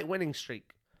 2-fight winning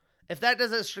streak. If that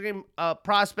doesn't scream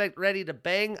prospect ready to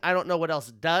bang, I don't know what else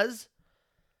does.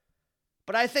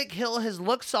 But I think Hill has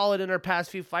looked solid in her past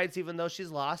few fights, even though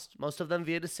she's lost, most of them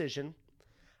via decision.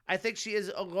 I think she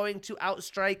is going to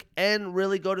outstrike and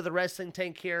really go to the wrestling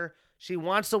tank here. She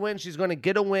wants to win. She's going to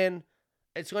get a win.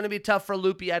 It's going to be tough for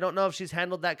Lupi. I don't know if she's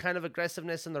handled that kind of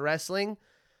aggressiveness in the wrestling.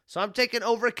 So I'm taking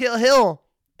Overkill Hill.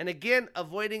 And again,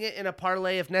 avoiding it in a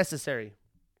parlay if necessary.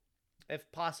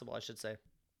 If possible, I should say.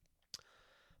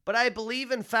 But I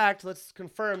believe, in fact, let's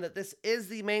confirm that this is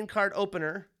the main card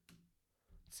opener.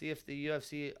 See if the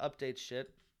UFC updates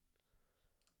shit.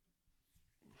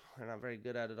 They're not very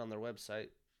good at it on their website.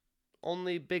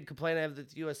 Only big complaint I have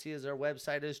with the UFC is their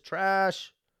website is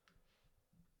trash.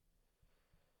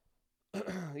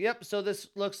 Yep, so this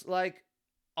looks like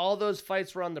all those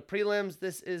fights were on the prelims.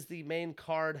 This is the main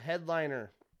card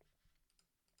headliner.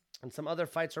 And some other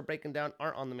fights we're breaking down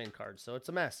aren't on the main card, so it's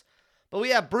a mess. But we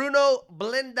have Bruno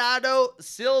Blindado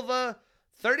Silva,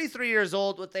 33 years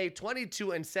old with a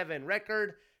 22-7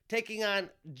 record, taking on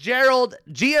Gerald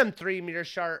GM3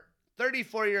 Mearshart,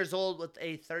 34 years old with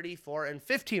a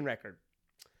 34-15 record.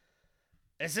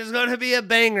 This is going to be a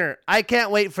banger. I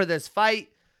can't wait for this fight.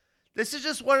 This is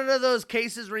just one of those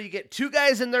cases where you get 2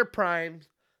 guys in their prime.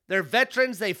 They're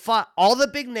veterans. They fought all the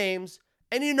big names,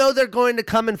 and you know they're going to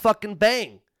come and fucking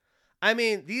bang. I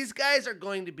mean, these guys are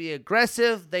going to be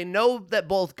aggressive. They know that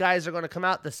both guys are going to come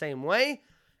out the same way,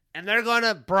 and they're going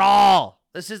to brawl.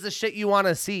 This is the shit you want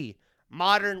to see.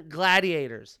 Modern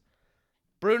gladiators.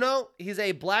 Bruno, he's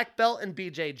a black belt in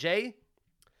BJJ.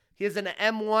 He is an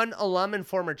M1 alum and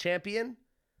former champion.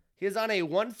 He is on a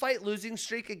 1-fight losing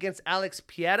streak against Alex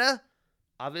Pieta.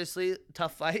 Obviously,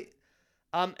 tough fight.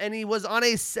 And he was on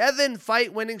a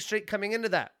 7-fight winning streak coming into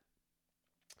that.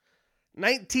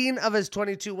 19 of his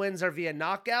 22 wins are via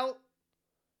knockout.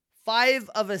 5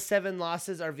 of his 7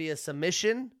 losses are via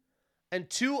submission. And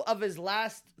 2 of his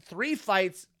last 3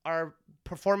 fights are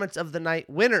performance of the night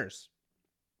winners.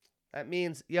 That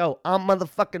means, I'm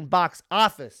motherfucking box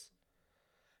office.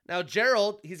 Now,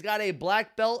 Gerald, he's got a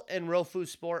black belt in Rofu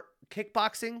Sport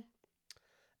kickboxing,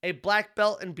 a black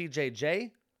belt in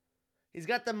BJJ. He's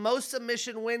got the most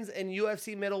submission wins in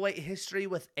UFC middleweight history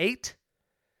with 8.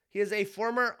 He is a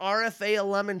former RFA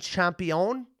alum and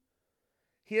champion.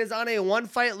 He is on a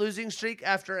 1-fight losing streak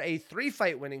after a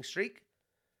 3-fight winning streak.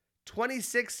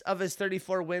 26 of his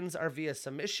 34 wins are via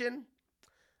submission.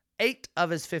 8 of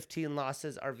his 15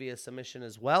 losses are via submission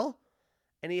as well.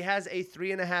 And he has a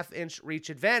 3.5-inch reach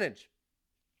advantage.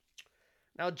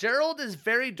 Now, Gerald is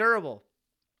very durable.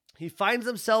 He finds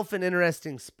himself in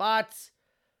interesting spots.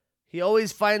 He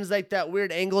always finds that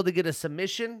weird angle to get a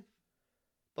submission.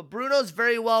 But Bruno's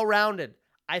very well-rounded.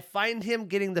 I find him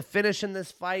getting the finish in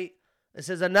this fight. This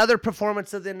is another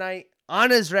performance of the night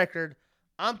on his record.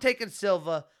 I'm taking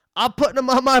Silva. I'm putting him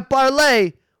on my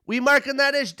parlay. We marking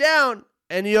that ish down.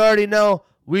 And you already know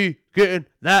we getting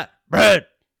that bread.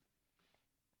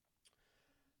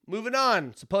 Moving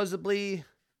on. Supposedly,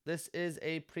 this is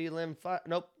a prelim fight.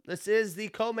 Nope. This is the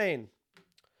co-main.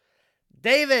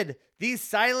 David, the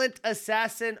silent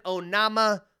assassin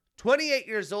Onama, 28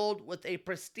 years old with a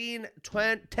pristine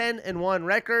 10-1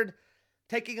 record,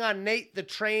 taking on Nate the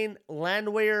Train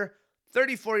Landwehr,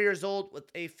 34 years old with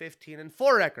a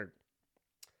 15-4 record.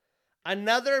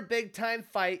 Another big-time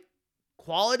fight.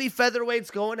 Quality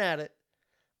featherweights going at it.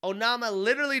 Onama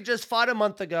literally just fought a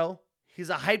month ago. He's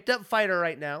a hyped-up fighter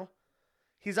right now.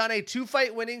 He's on a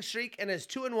 2-fight winning streak and is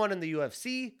 2-1 in the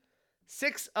UFC.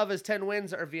 6 of his 10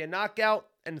 wins are via knockout,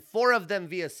 and 4 of them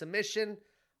via submission.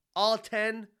 All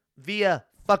 10 via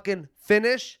fucking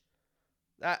finish.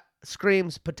 That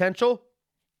screams potential.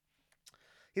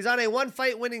 He's on a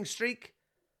 1-fight winning streak.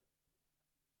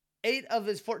 8 of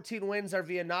his 14 wins are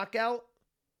via knockout.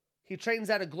 He trains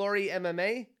out of Glory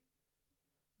MMA.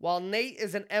 While Nate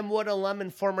is an M1 alum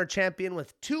and former champion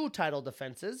with 2 title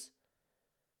defenses.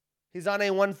 He's on a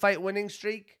 1-fight winning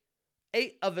streak.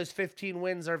 8 of his 15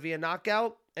 wins are via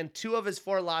knockout, and 2 of his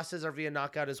 4 losses are via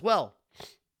knockout as well.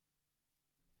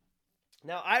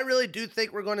 Now, I really do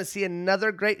think we're going to see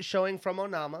another great showing from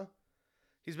Onama.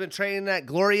 He's been training at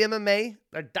Glory MMA.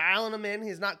 They're dialing him in.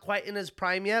 He's not quite in his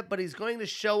prime yet, but he's going to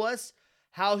show us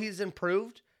how he's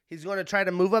improved. He's going to try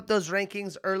to move up those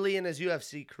rankings early in his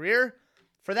UFC career.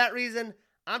 For that reason,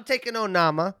 I'm taking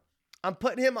Onama. I'm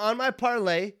putting him on my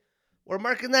parlay. We're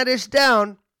marking that ish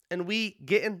down, and we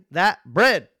getting that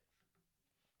bread.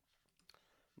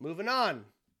 Moving on.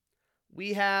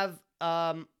 We have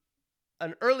an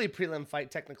early prelim fight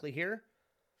technically here,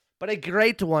 but a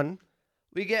great one.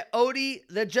 We get Odie,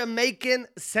 the Jamaican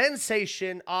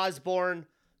sensation Osborne,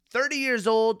 30 years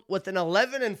old with an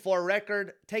 11-4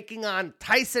 record, taking on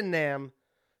Tyson Nam,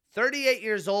 38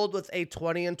 years old with a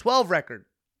 20-12 record.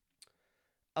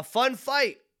 A fun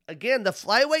fight. Again, the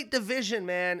flyweight division,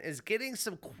 man, is getting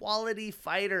some quality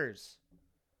fighters.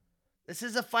 This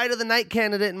is a fight of the night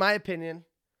candidate, in my opinion.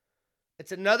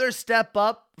 It's another step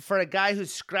up for a guy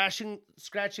who's scratching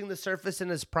the surface in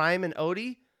his prime in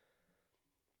Odie.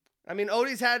 I mean,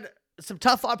 Odie's had some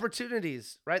tough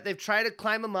opportunities, right? They've tried to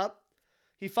climb him up.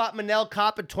 He fought Manel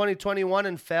Kopp in 2021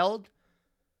 and failed.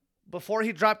 Before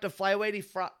he dropped to flyweight, he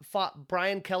fought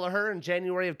Brian Kelleher in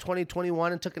January of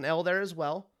 2021 and took an L there as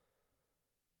well.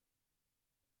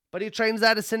 But he trains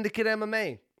out of Syndicate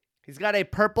MMA. He's got a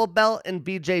purple belt in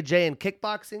BJJ and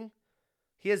kickboxing.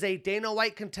 He is a Dana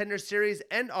White Contender Series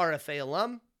and RFA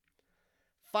alum.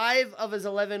 5 of his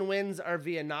 11 wins are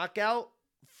via knockout,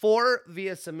 4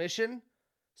 via submission,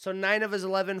 so 9 of his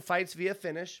 11 fights via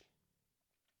finish.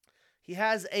 He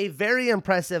has a very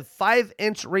impressive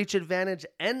 5-inch reach advantage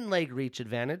and leg reach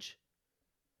advantage.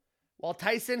 While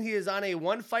Tyson, he is on a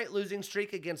 1-fight losing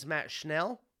streak against Matt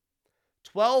Schnell.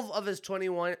 12 of his 20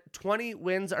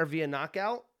 wins are via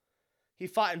knockout. He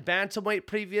fought in bantamweight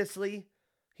previously.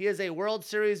 He is a World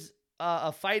Series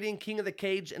of Fighting King of the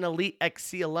Cage and Elite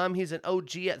XC alum. He's an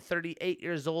OG at 38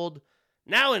 years old,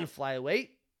 now in flyweight.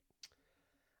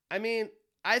 I mean,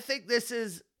 I think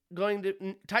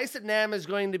Tyson Nam is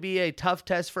going to be a tough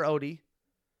test for Odie.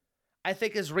 I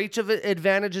think his reach of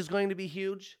advantage is going to be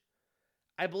huge.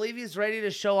 I believe he's ready to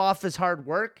show off his hard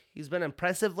work. He's been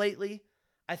impressive lately.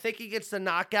 I think he gets the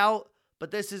knockout,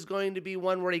 but this is going to be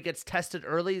one where he gets tested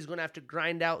early. He's going to have to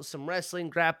grind out some wrestling,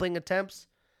 grappling attempts.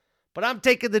 But I'm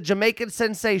taking the Jamaican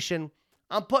sensation.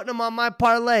 I'm putting him on my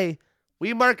parlay.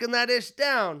 We marking that ish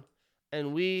down,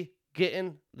 and we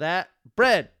getting that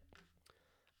bread.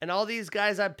 And all these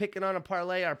guys I'm picking on a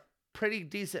parlay are pretty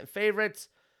decent favorites.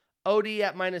 Odie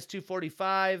at minus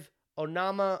 245,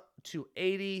 Onama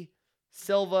 280,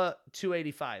 Silva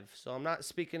 285. So I'm not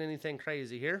speaking anything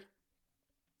crazy here.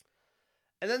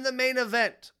 And then the main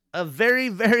event, a very,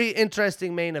 very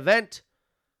interesting main event.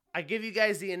 I give you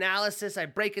guys the analysis. I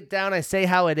break it down. I say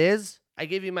how it is. I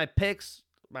give you my picks,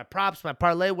 my props, my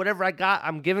parlay, whatever I got,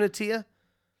 I'm giving it to you.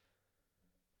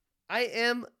 I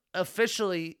am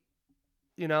officially,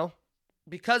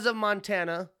 because of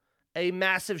Montana, a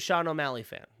massive Sean O'Malley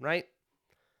fan, right?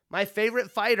 My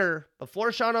favorite fighter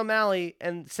before Sean O'Malley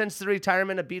and since the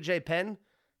retirement of BJ Penn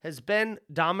has been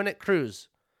Dominic Cruz.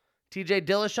 TJ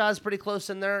Dillashaw is pretty close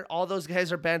in there. All those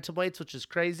guys are bantamweights, which is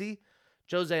crazy.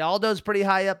 Jose Aldo's pretty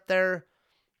high up there.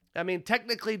 I mean,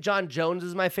 technically, John Jones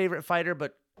is my favorite fighter,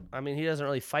 but, he doesn't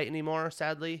really fight anymore,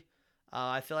 sadly.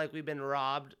 I feel like we've been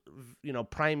robbed,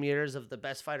 prime years of the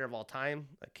best fighter of all time.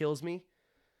 That kills me.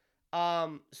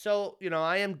 So,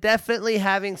 I am definitely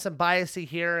having some bias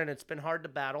here, and it's been hard to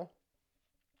battle.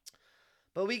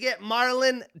 But we get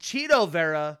Marlon Cheeto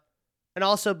Vera, and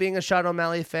also being a Sean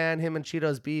O'Malley fan, him and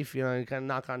Cheeto's beef, you kind of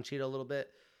knock on Cheeto a little bit.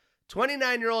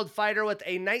 29-year-old fighter with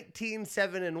a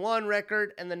 19-7-1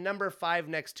 record and the number 5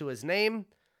 next to his name,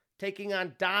 taking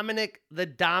on Dominic the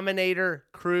Dominator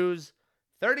Cruz,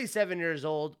 37 years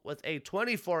old with a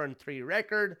 24-3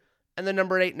 record and the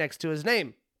number 8 next to his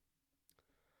name.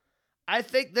 I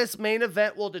think this main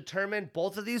event will determine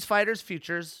both of these fighters'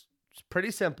 futures. It's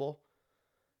pretty simple.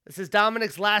 This is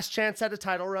Dominic's last chance at a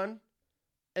title run,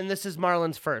 and this is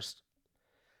Marlon's first.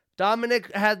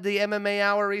 Dominic had the MMA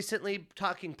Hour recently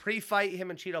talking pre-fight,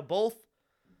 him and Cheeto both,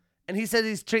 and he said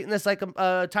he's treating this like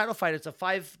a title fight. It's a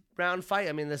 5-round fight.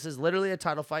 I mean, this is literally a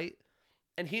title fight,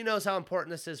 and he knows how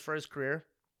important this is for his career.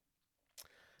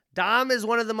 Dom is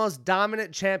one of the most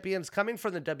dominant champions coming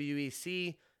from the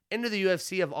WEC into the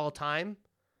UFC of all time.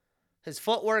 His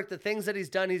footwork, the things that he's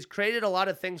done, he's created a lot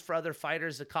of things for other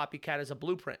fighters to copycat as a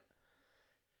blueprint.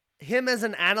 Him as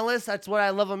an analyst, that's what I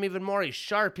love him even more. He's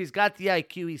sharp. He's got the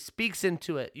IQ. He speaks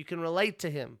into it. You can relate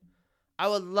to him. I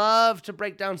would love to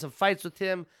break down some fights with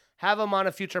him, have him on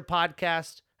a future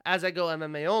podcast as I go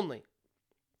MMA only.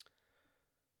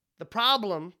 The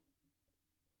problem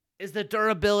is the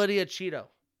durability of Cheeto.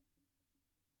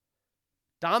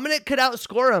 Dominic could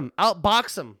outscore him,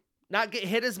 outbox him, not get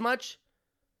hit as much,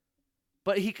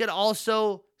 but he could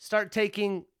also start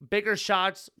taking bigger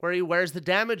shots where he wears the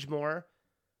damage more.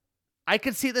 I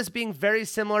could see this being very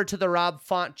similar to the Rob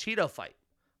Font Cheeto fight.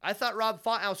 I thought Rob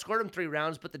Font outscored him 3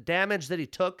 rounds, but the damage that he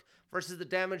took versus the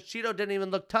damage Cheeto didn't even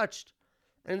look touched.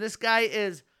 And this guy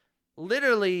is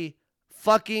literally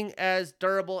fucking as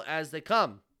durable as they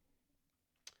come.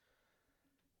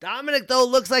 Dominic, though,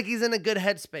 looks like he's in a good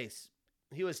headspace.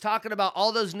 He was talking about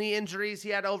all those knee injuries he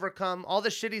had to overcome, all the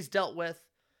shit he's dealt with.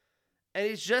 And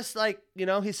he's just like,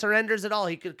 he surrenders it all.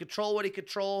 He could control what he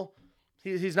control.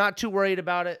 He's not too worried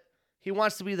about it. He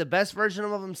wants to be the best version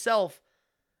of himself.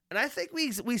 And I think we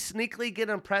sneakily get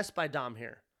impressed by Dom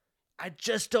here. I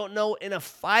just don't know in a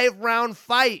 5-round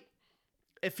fight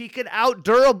if he could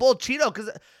out-durable Cheeto. Because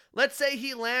let's say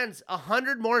he lands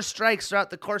 100 more strikes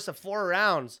throughout the course of 4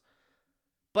 rounds,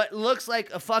 but looks like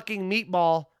a fucking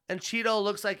meatball, and Cheeto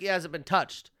looks like he hasn't been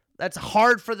touched. That's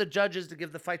hard for the judges to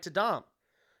give the fight to Dom.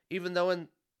 Even though,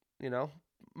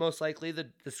 most likely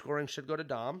the scoring should go to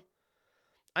Dom.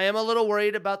 I am a little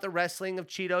worried about the wrestling of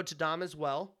Cheeto to Dom as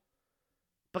well.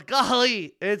 But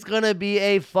golly, it's going to be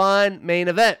a fun main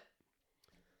event.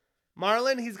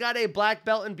 Marlon, he's got a black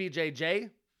belt in BJJ.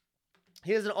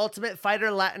 He is an Ultimate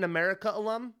Fighter Latin America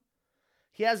alum.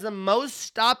 He has the most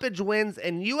stoppage wins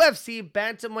in UFC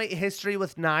bantamweight history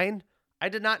with 9. I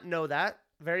did not know that.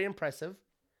 Very impressive.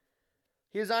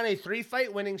 He is on a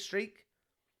 3-fight winning streak.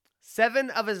 7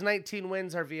 of his 19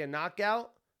 wins are via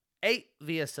knockout, 8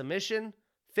 via submission,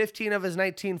 15 of his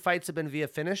 19 fights have been via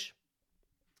finish.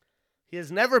 He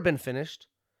has never been finished,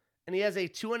 and he has a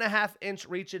 2.5-inch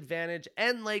reach advantage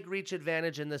and leg reach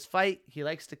advantage in this fight. He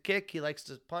likes to kick, he likes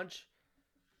to punch.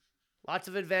 Lots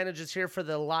of advantages here for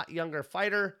the lot younger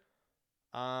fighter.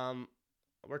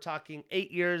 We're talking 8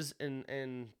 years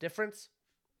in difference.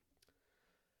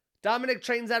 Dominic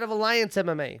trains out of Alliance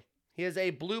MMA. He is a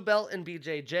blue belt in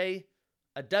BJJ,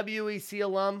 a WEC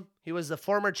alum. He was the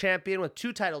former champion with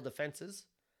 2 title defenses.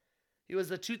 He was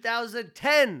the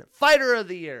 2010 Fighter of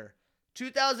the Year,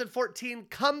 2014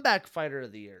 Comeback Fighter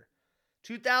of the Year,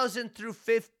 2000 through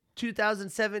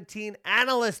 2017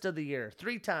 Analyst of the Year,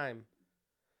 3-time.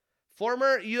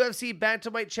 Former UFC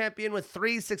bantamweight champion with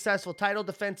 3 successful title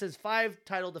defenses, 5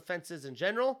 title defenses in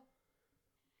general.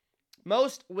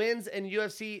 Most wins in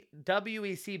UFC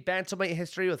WEC bantamweight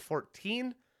history with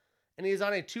 14. And he's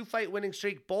on a 2-fight winning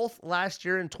streak, both last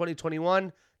year in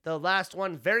 2021. The last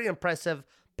one, very impressive.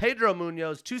 Pedro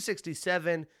Munoz,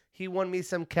 267. He won me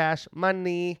some cash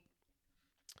money.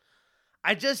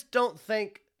 I just don't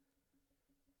think,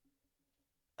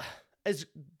 as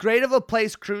great of a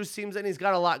place Cruz seems in, he's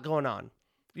got a lot going on.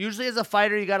 Usually as a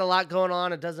fighter, you got a lot going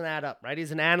on. It doesn't add up, right?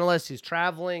 He's an analyst. He's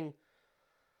traveling.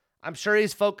 I'm sure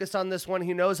he's focused on this one.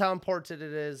 He knows how important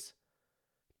it is,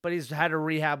 but he's had a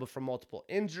rehab from multiple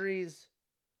injuries.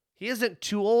 He isn't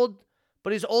too old,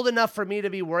 but he's old enough for me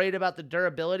to be worried about the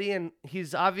durability, and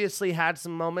he's obviously had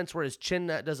some moments where his chin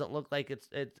doesn't look like it's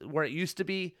where it used to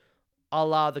be, a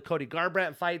la the Cody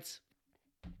Garbrandt fights.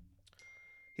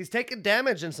 He's taken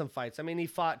damage in some fights. I mean, he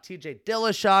fought TJ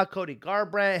Dillashaw, Cody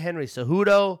Garbrandt, Henry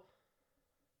Cejudo.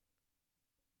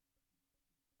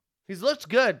 He's looked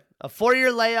good. A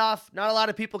 4-year layoff. Not a lot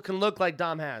of people can look like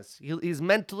Dom has. He's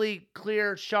mentally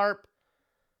clear, sharp.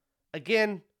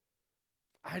 Again,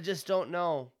 I just don't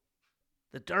know.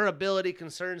 The durability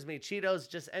concerns me. Cheeto's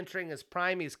just entering his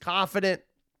prime. He's confident.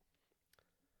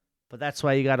 But that's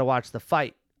why you got to watch the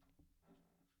fight.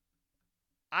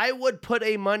 I would put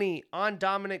a money on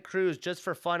Dominic Cruz just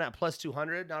for fun at plus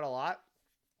 200, not a lot.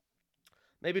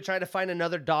 Maybe try to find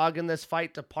another dog in this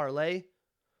fight to parlay,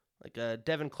 like a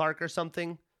Devin Clark or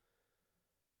something.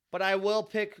 But I will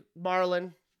pick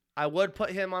Marlon. I would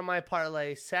put him on my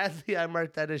parlay. Sadly, I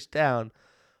marked that ish down.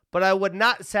 But I would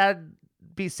not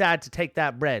be sad to take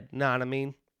that bread. Know what I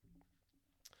mean?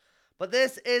 But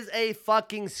this is a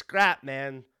fucking scrap,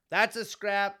 man. That's a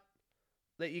scrap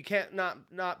that you can't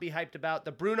not be hyped about.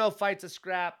 The Bruno fight's a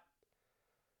scrap.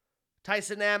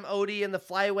 Tyson Am, Odie in the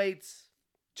flyweights.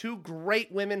 2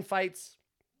 great women fights.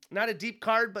 Not a deep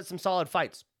card, but some solid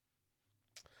fights.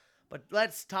 But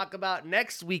let's talk about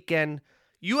next weekend.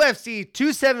 UFC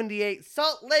 278,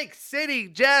 Salt Lake City,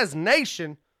 Jazz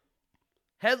Nation.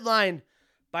 Headlined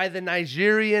by the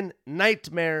Nigerian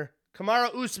Nightmare,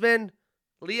 Kamaru Usman,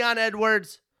 Leon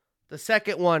Edwards, the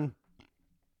second one.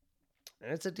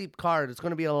 And it's a deep card. It's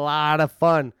going to be a lot of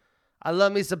fun. I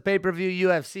love me some pay-per-view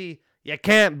UFC. You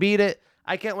can't beat it.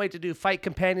 I can't wait to do Fight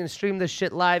Companion, stream this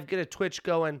shit live, get a Twitch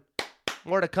going.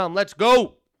 More to come. Let's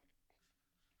go.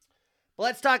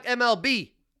 Let's talk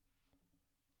MLB.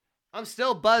 I'm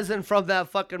still buzzing from that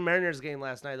fucking Mariners game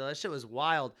last night, though. That shit was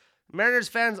wild. Mariners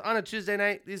fans on a Tuesday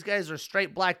night, these guys are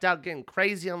straight blacked out getting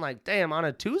crazy. I'm like, damn, on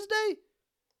a Tuesday?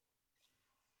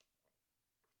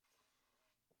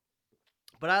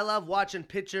 But I love watching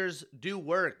pitchers do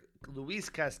work. Luis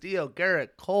Castillo,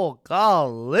 Garrett Cole,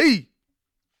 golly.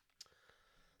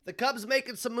 The Cubs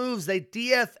making some moves. They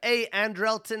DFA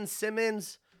Andrelton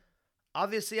Simmons.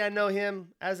 Obviously, I know him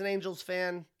as an Angels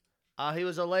fan. He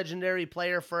was a legendary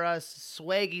player for us.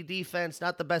 Swaggy defense,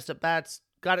 not the best at bats.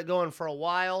 Got it going for a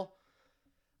while.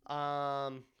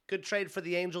 Good trade for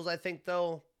the Angels, I think,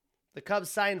 though. The Cubs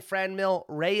signed Franmil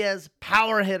Reyes,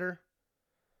 power hitter.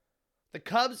 The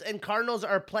Cubs and Cardinals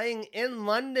are playing in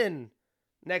London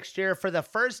next year for the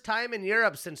first time in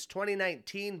Europe since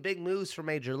 2019. Big moves for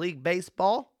Major League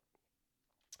Baseball.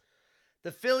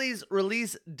 The Phillies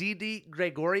release Didi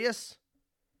Gregorius.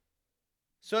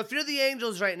 So if you're the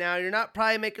Angels right now, you're not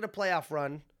probably making a playoff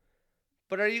run.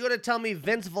 But are you going to tell me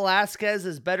Vince Velasquez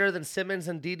is better than Simmons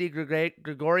and Didi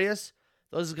Gregorius?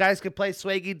 Those guys could play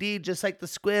Swaggy D just like the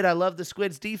Squid. I love the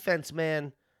Squid's defense,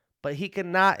 man. But he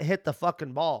cannot hit the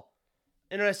fucking ball.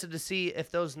 Interested to see if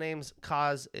those names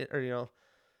cause, or,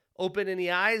 open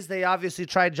any eyes. They obviously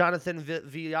tried Jonathan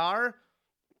Villar.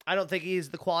 I don't think he's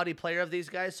the quality player of these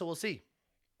guys, so we'll see.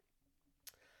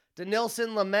 Denilson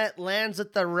Lamet lands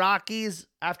at the Rockies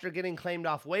after getting claimed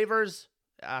off waivers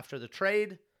after the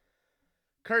trade.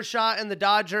 Kershaw and the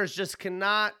Dodgers just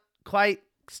cannot quite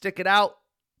stick it out.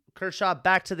 Kershaw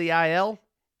back to the IL.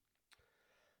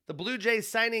 The Blue Jays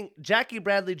signing Jackie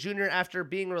Bradley Jr. after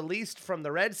being released from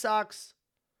the Red Sox.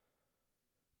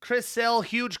 Chris Sale,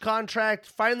 huge contract,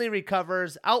 finally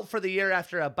recovers, out for the year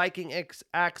after a biking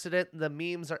accident. The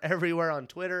memes are everywhere on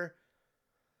Twitter.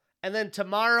 And then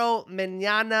tomorrow,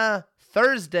 mañana,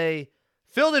 Thursday,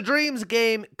 Field of Dreams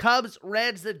game. Cubs,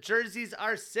 Reds, the jerseys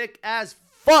are sick as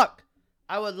fuck.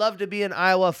 I would love to be in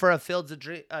Iowa for a Field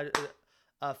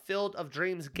of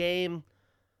Dreams game.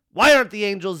 Why aren't the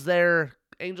Angels there?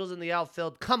 Angels in the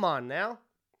outfield. Come on now.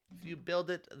 If you build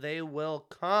it, they will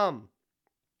come.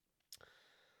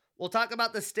 We'll talk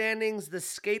about the standings, the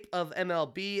scape of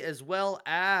MLB, as well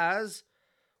as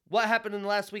what happened in the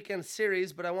last weekend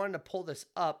series, but I wanted to pull this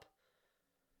up.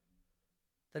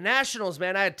 The Nationals,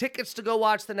 man. I had tickets to go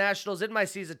watch the Nationals in my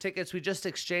season tickets. We just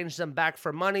exchanged them back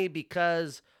for money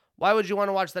because why would you want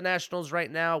to watch the Nationals right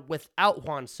now without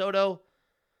Juan Soto?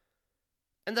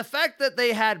 And the fact that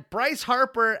they had Bryce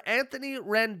Harper, Anthony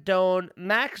Rendon,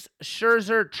 Max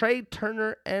Scherzer, Trey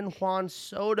Turner, and Juan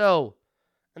Soto.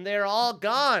 And they're all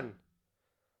gone.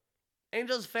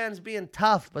 Angels fans being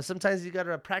tough, but sometimes you got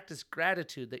to practice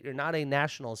gratitude that you're not a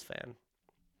Nationals fan.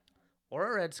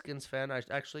 Or a Redskins fan,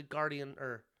 actually Guardian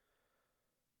or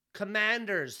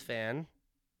Commanders fan.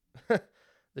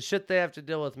 The shit they have to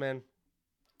deal with, man.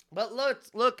 But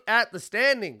let's look at the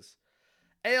standings.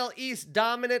 AL East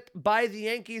dominant by the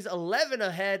Yankees, 11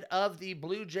 ahead of the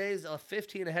Blue Jays,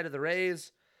 15 ahead of the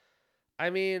Rays. I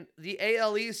mean, the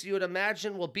AL East, you would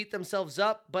imagine, will beat themselves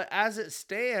up, but as it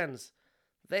stands,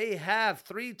 they have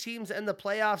 3 teams in the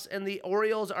playoffs, and the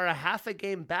Orioles are a half a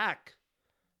game back.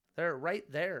 They're right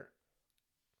there.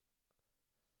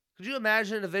 Could you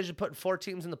imagine a division putting 4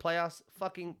 teams in the playoffs?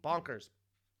 Fucking bonkers.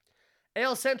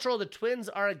 AL Central, the Twins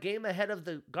are a game ahead of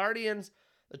the Guardians.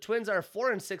 The Twins are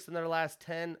 4-6 in their last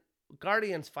 10.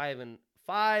 Guardians 5-5.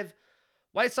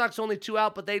 White Sox only 2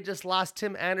 out, but they just lost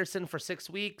Tim Anderson for 6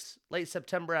 weeks. Late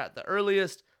September at the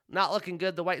earliest. Not looking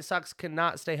good. The White Sox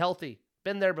cannot stay healthy.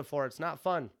 Been there before. It's not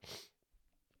fun.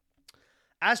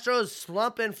 Astros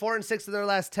slumping 4-6 in their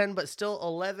last 10, but still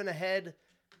 11 ahead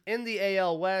in the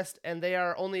AL West, and they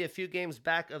are only a few games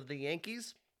back of the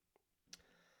Yankees.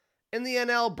 In the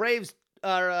NL,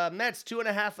 Mets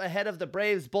 2.5 ahead of the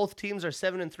Braves. Both teams are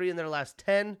 7-3 in their last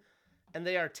 10, and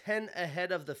they are 10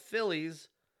 ahead of the Phillies.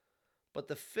 But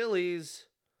the Phillies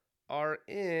are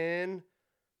in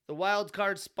the wild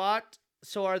card spot.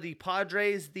 So are the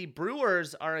Padres. The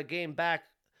Brewers are a game back.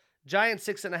 Giants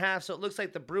 6.5. So it looks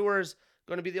like the Brewers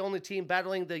going to be the only team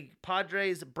battling the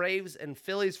Padres, Braves, and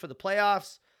Phillies for the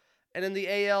playoffs. And in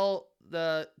the AL,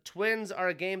 the Twins are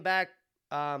a game back.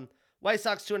 White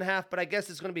Sox 2.5, but I guess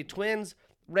it's going to be Twins,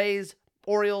 Rays,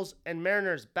 Orioles, and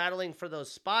Mariners battling for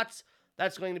those spots.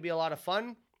 That's going to be a lot of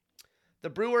fun. The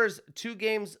Brewers 2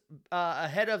 games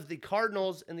ahead of the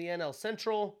Cardinals in the NL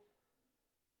Central.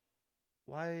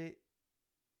 Why?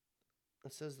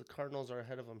 It says the Cardinals are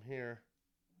ahead of them here.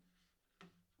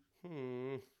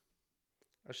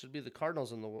 That should be the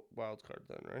Cardinals in the wild card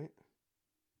then, right?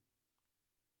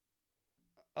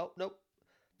 Oh, nope.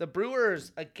 The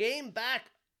Brewers, a game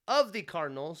back of the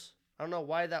Cardinals. I don't know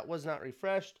why that was not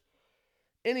refreshed.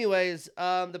 Anyways,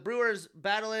 the Brewers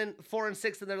battling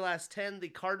 4-6 in their last 10. The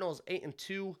Cardinals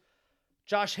 8-2.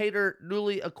 Josh Hader,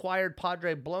 newly acquired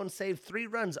Padre, blown save, 3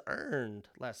 runs earned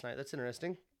last night. That's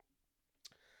interesting.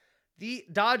 The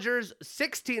Dodgers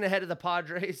 16 ahead of the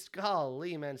Padres.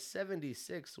 Golly, man,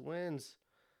 76 wins.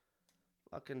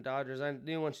 Fucking Dodgers. I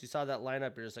knew once you saw that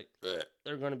lineup, you're just like,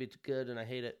 they're going to be good, and I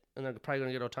hate it. And they're probably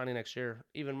going to get Ohtani next year.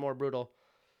 Even more brutal.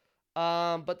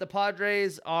 But the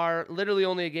Padres are literally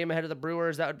only a game ahead of the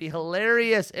Brewers. That would be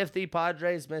hilarious if the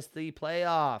Padres missed the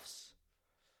playoffs.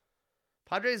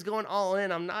 Padres going all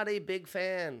in. I'm not a big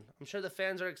fan. I'm sure the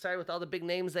fans are excited with all the big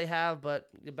names they have, but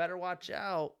you better watch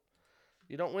out.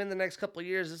 You don't win the next couple of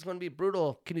years, it's going to be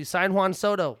brutal. Can you sign Juan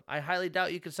Soto? I highly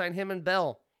doubt you could sign him and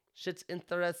Bell. Shit's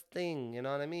interesting, you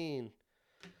know what I mean?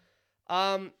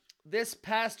 This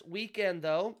past weekend,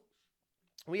 though,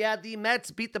 we had the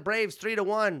Mets beat the Braves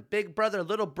 3-1. Big brother,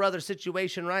 little brother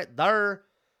situation right there.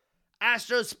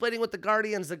 Astros splitting with the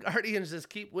Guardians. The Guardians just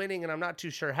keep winning, and I'm not too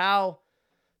sure how.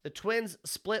 The Twins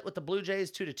split with the Blue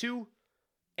Jays 2-2.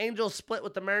 Angels split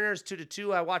with the Mariners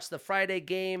 2-2. I watched the Friday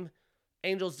game.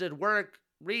 Angels did work.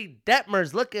 Reed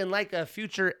Detmers looking like a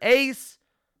future ace.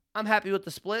 I'm happy with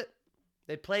the split.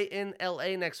 They play in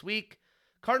LA next week.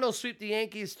 Cardinals sweep the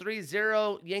Yankees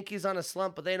 3-0. Yankees on a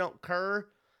slump, but they don't cur.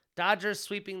 Dodgers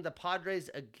sweeping the Padres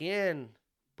again.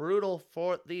 Brutal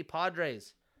for the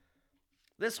Padres.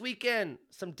 This weekend,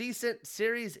 some decent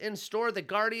series in store. The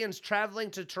Guardians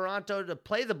traveling to Toronto to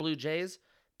play the Blue Jays.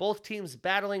 Both teams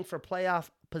battling for playoff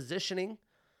positioning.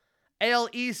 AL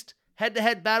East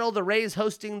head-to-head battle. The Rays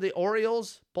hosting the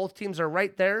Orioles. Both teams are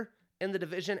right there in the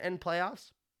division and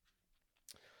playoffs.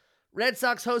 Red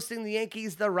Sox hosting the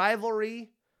Yankees. The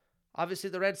rivalry. Obviously,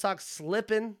 the Red Sox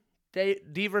slipping.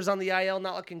 Devers on the IL,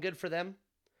 not looking good for them.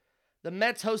 The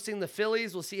Mets hosting the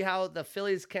Phillies. We'll see how the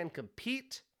Phillies can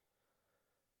compete.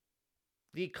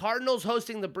 The Cardinals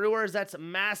hosting the Brewers. That's a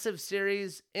massive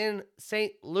series in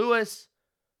St. Louis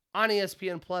on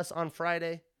ESPN Plus on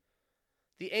Friday.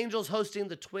 The Angels hosting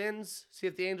the Twins. See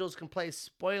if the Angels can play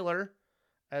spoiler,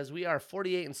 as we are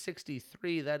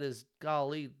 48-63. That is,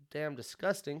 golly, damn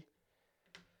disgusting.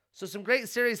 So some great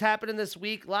series happening this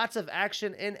week. Lots of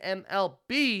action in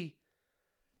MLB.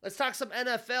 Let's talk some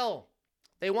NFL.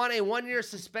 They want a 1-year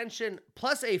suspension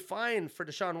plus a fine for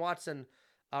Deshaun Watson.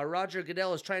 Roger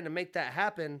Goodell is trying to make that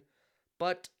happen.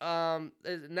 But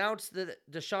it announced that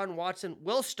Deshaun Watson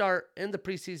will start in the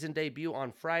preseason debut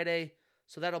on Friday.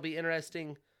 So that'll be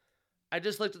interesting. I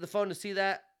just looked at the phone to see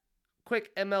that.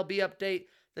 Quick MLB update.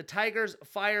 The Tigers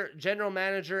fire general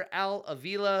manager Al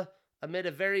Avila amid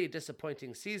a very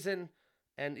disappointing season.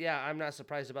 And yeah, I'm not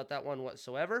surprised about that one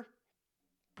whatsoever.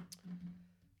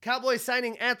 Cowboys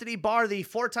signing Anthony Barr, the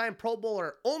 4-time Pro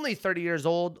Bowler, only 30 years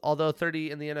old. Although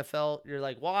 30 in the NFL, you're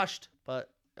like washed. But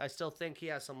I still think he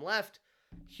has some left.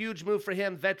 Huge move for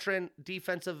him. Veteran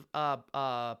defensive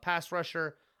pass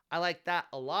rusher. I like that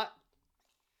a lot.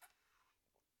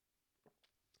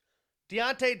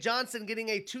 Deontay Johnson getting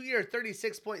a 2-year,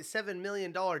 $36.7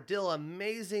 million deal.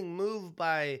 Amazing move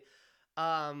by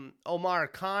Omar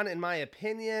Khan, in my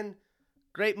opinion.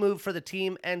 Great move for the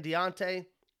team and Deontay.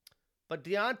 But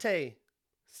Deontay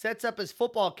sets up his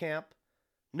football camp,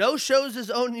 no-shows his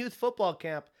own youth football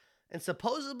camp, and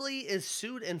supposedly is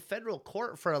sued in federal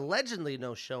court for allegedly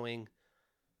no-showing.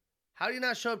 How do you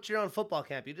not show up to your own football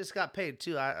camp? You just got paid,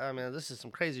 too. I mean, this is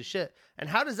some crazy shit. And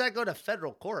how does that go to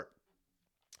federal court?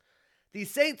 The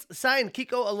Saints signed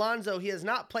Kiko Alonso. He has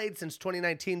not played since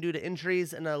 2019 due to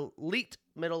injuries. An elite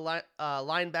middle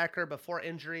linebacker before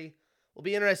injury. Will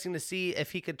be interesting to see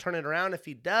if he could turn it around. If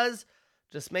he does,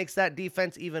 just makes that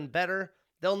defense even better.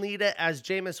 They'll need it as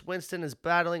Jameis Winston is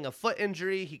battling a foot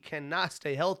injury. He cannot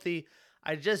stay healthy.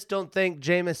 I just don't think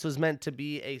Jameis was meant to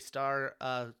be a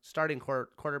starting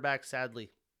quarterback,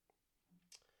 sadly.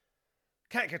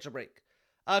 Can't catch a break.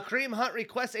 Kareem Hunt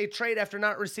requests a trade after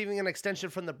not receiving an extension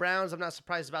from the Browns. I'm not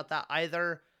surprised about that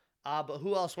either. But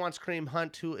who else wants Kareem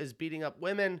Hunt, who is beating up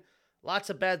women?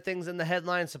 Lots of bad things in the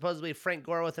headline. Supposedly Frank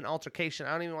Gore with an altercation.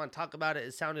 I don't even want to talk about it.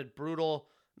 It sounded brutal.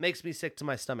 Makes me sick to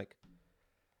my stomach.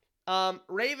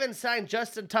 Ravens signed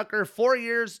Justin Tucker, 4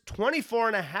 years,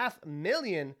 $24.5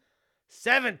 million,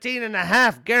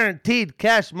 $17.5 guaranteed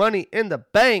cash money in the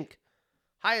bank.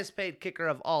 Highest paid kicker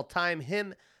of all time.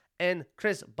 Him and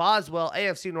Chris Boswell,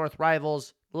 AFC North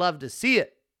rivals. Love to see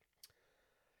it.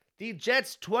 The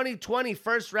Jets' 2020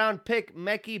 first-round pick,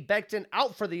 Mekhi Becton,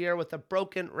 out for the year with a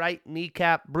broken right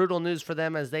kneecap. Brutal news for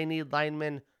them as they need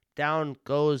linemen. Down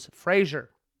goes Frazier.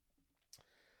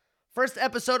 First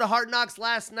episode of Hard Knocks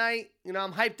last night.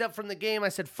 I'm hyped up from the game. I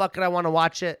said, fuck it, I want to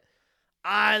watch it.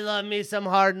 I love me some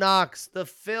Hard Knocks. The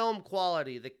film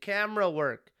quality, the camera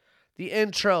work, the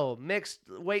intro, mixed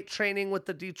weight training with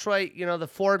the Detroit, the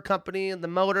Ford company and the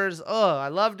motors. Oh, I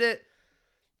loved it.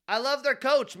 I love their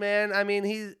coach, man. I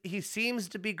mean, he seems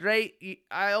to be great.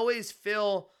 I always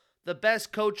feel the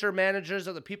best coach or managers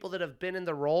are the people that have been in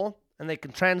the role, and they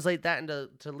can translate that into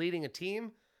leading a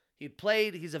team. He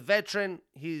played. He's a veteran.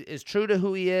 He is true to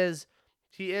who he is.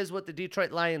 He is what the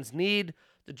Detroit Lions need.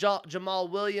 The Jamal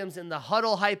Williams in the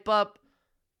huddle hype up.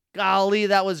 Golly,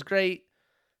 that was great.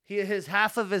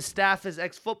 Half of his staff is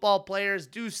ex-football players.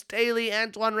 Deuce Staley,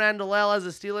 Antoine Randall, as a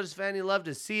Steelers fan, you love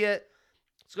to see it.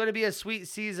 It's going to be a sweet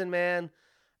season, man.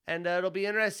 And it'll be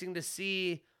interesting to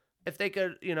see if they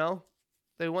could,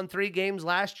 they won 3 games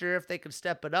last year, if they could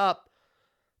step it up.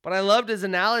 But I loved his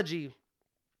analogy.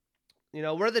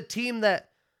 We're the team that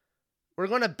we're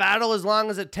going to battle as long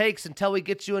as it takes until we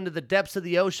get you into the depths of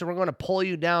the ocean. We're going to pull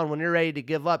you down when you're ready to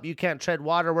give up. You can't tread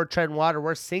water. We're treading water.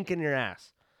 We're sinking your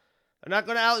ass. They're not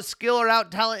going to out-skill or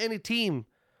out-talent any team.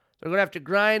 They're going to have to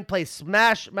grind, play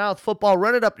smash-mouth football,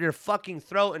 run it up your fucking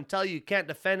throat until you can't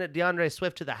defend it, DeAndre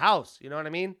Swift to the house. You know what I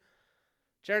mean?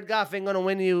 Jared Goff ain't going to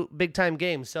win you big-time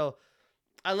games. So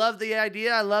I love the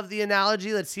idea. I love the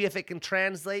analogy. Let's see if it can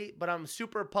translate. But I'm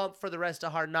super pumped for the rest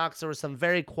of Hard Knocks. There was some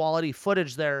very quality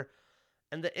footage there.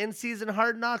 And the in-season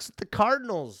Hard Knocks with the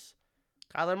Cardinals.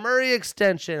 Kyler Murray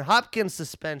extension. Hopkins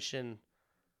suspension.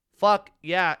 Fuck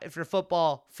yeah, if you're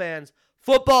football fans.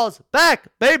 Football's back,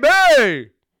 baby!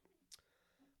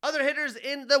 Other hitters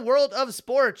in the world of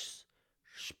sports.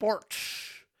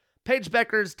 Paige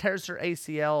Beckers tears her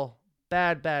ACL.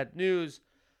 Bad news.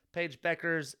 Paige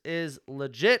Beckers is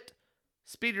legit.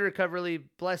 Speedy recovery.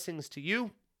 Blessings to you.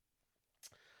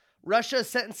 Russia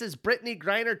sentences Brittany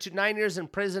Griner to 9 years in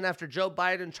prison after Joe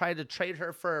Biden tried to trade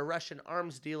her for a Russian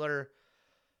arms dealer.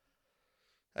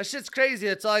 That shit's crazy.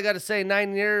 That's all I got to say.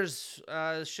 9 years.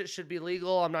 Shit should be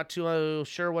legal. I'm not too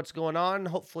sure what's going on.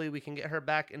 Hopefully we can get her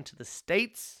back into the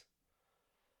States.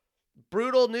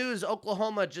 Brutal news.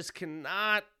 Oklahoma just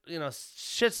cannot,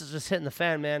 shit's just hitting the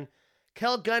fan, man.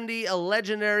 Kel Gundy, a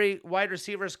legendary wide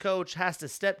receivers coach, has to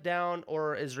step down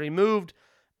or is removed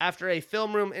after a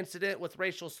film room incident with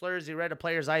racial slurs. He read a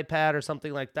player's iPad or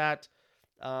something like that.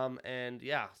 So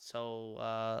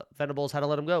Venables had to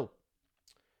let him go.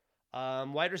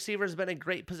 Wide receiver has been a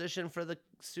great position for the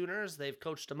Sooners. They've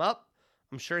coached him up.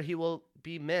 I'm sure he will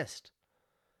be missed.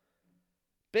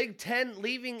 Big Ten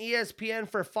leaving ESPN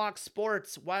for Fox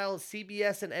Sports while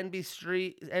CBS and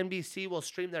NBC will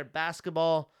stream their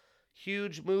basketball.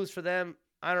 Huge moves for them.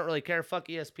 I don't really care. Fuck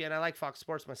ESPN. I like Fox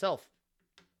Sports myself.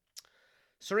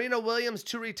 Serena Williams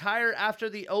to retire after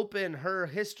the Open. Her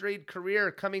historied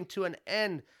career coming to an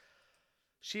end.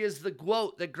 She is the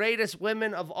GOAT, the greatest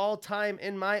woman of all time,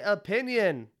 in my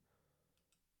opinion.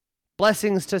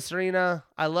 Blessings to Serena.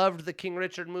 I loved the King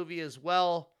Richard movie as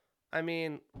well. I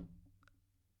mean,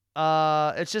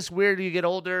 it's just weird. You get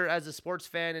older as a sports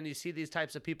fan and you see these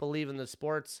types of people leaving the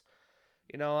sports.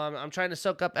 I'm trying to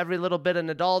soak up every little bit of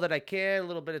Nadal that I can, a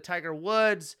little bit of Tiger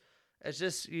Woods. It's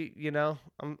just,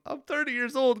 I'm 30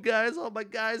 years old, guys. All my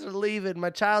guys are leaving.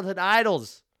 My childhood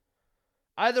idols.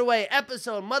 Either way,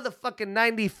 episode motherfucking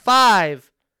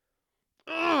 95.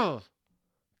 Ugh.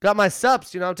 Got my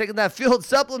subs, I'm taking that Field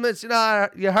supplements, you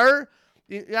heard?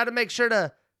 You got to make sure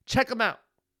to check them out.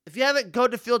 If you haven't, go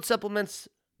to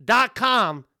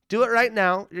fieldsupplements.com. Do it right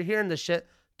now. You're hearing this shit.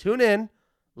 Tune in.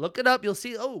 Look it up. You'll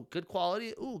see, good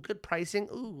quality. Good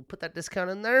pricing. Put that discount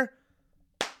in there.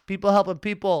 People helping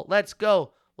people. Let's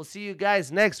go. We'll see you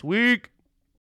guys next week.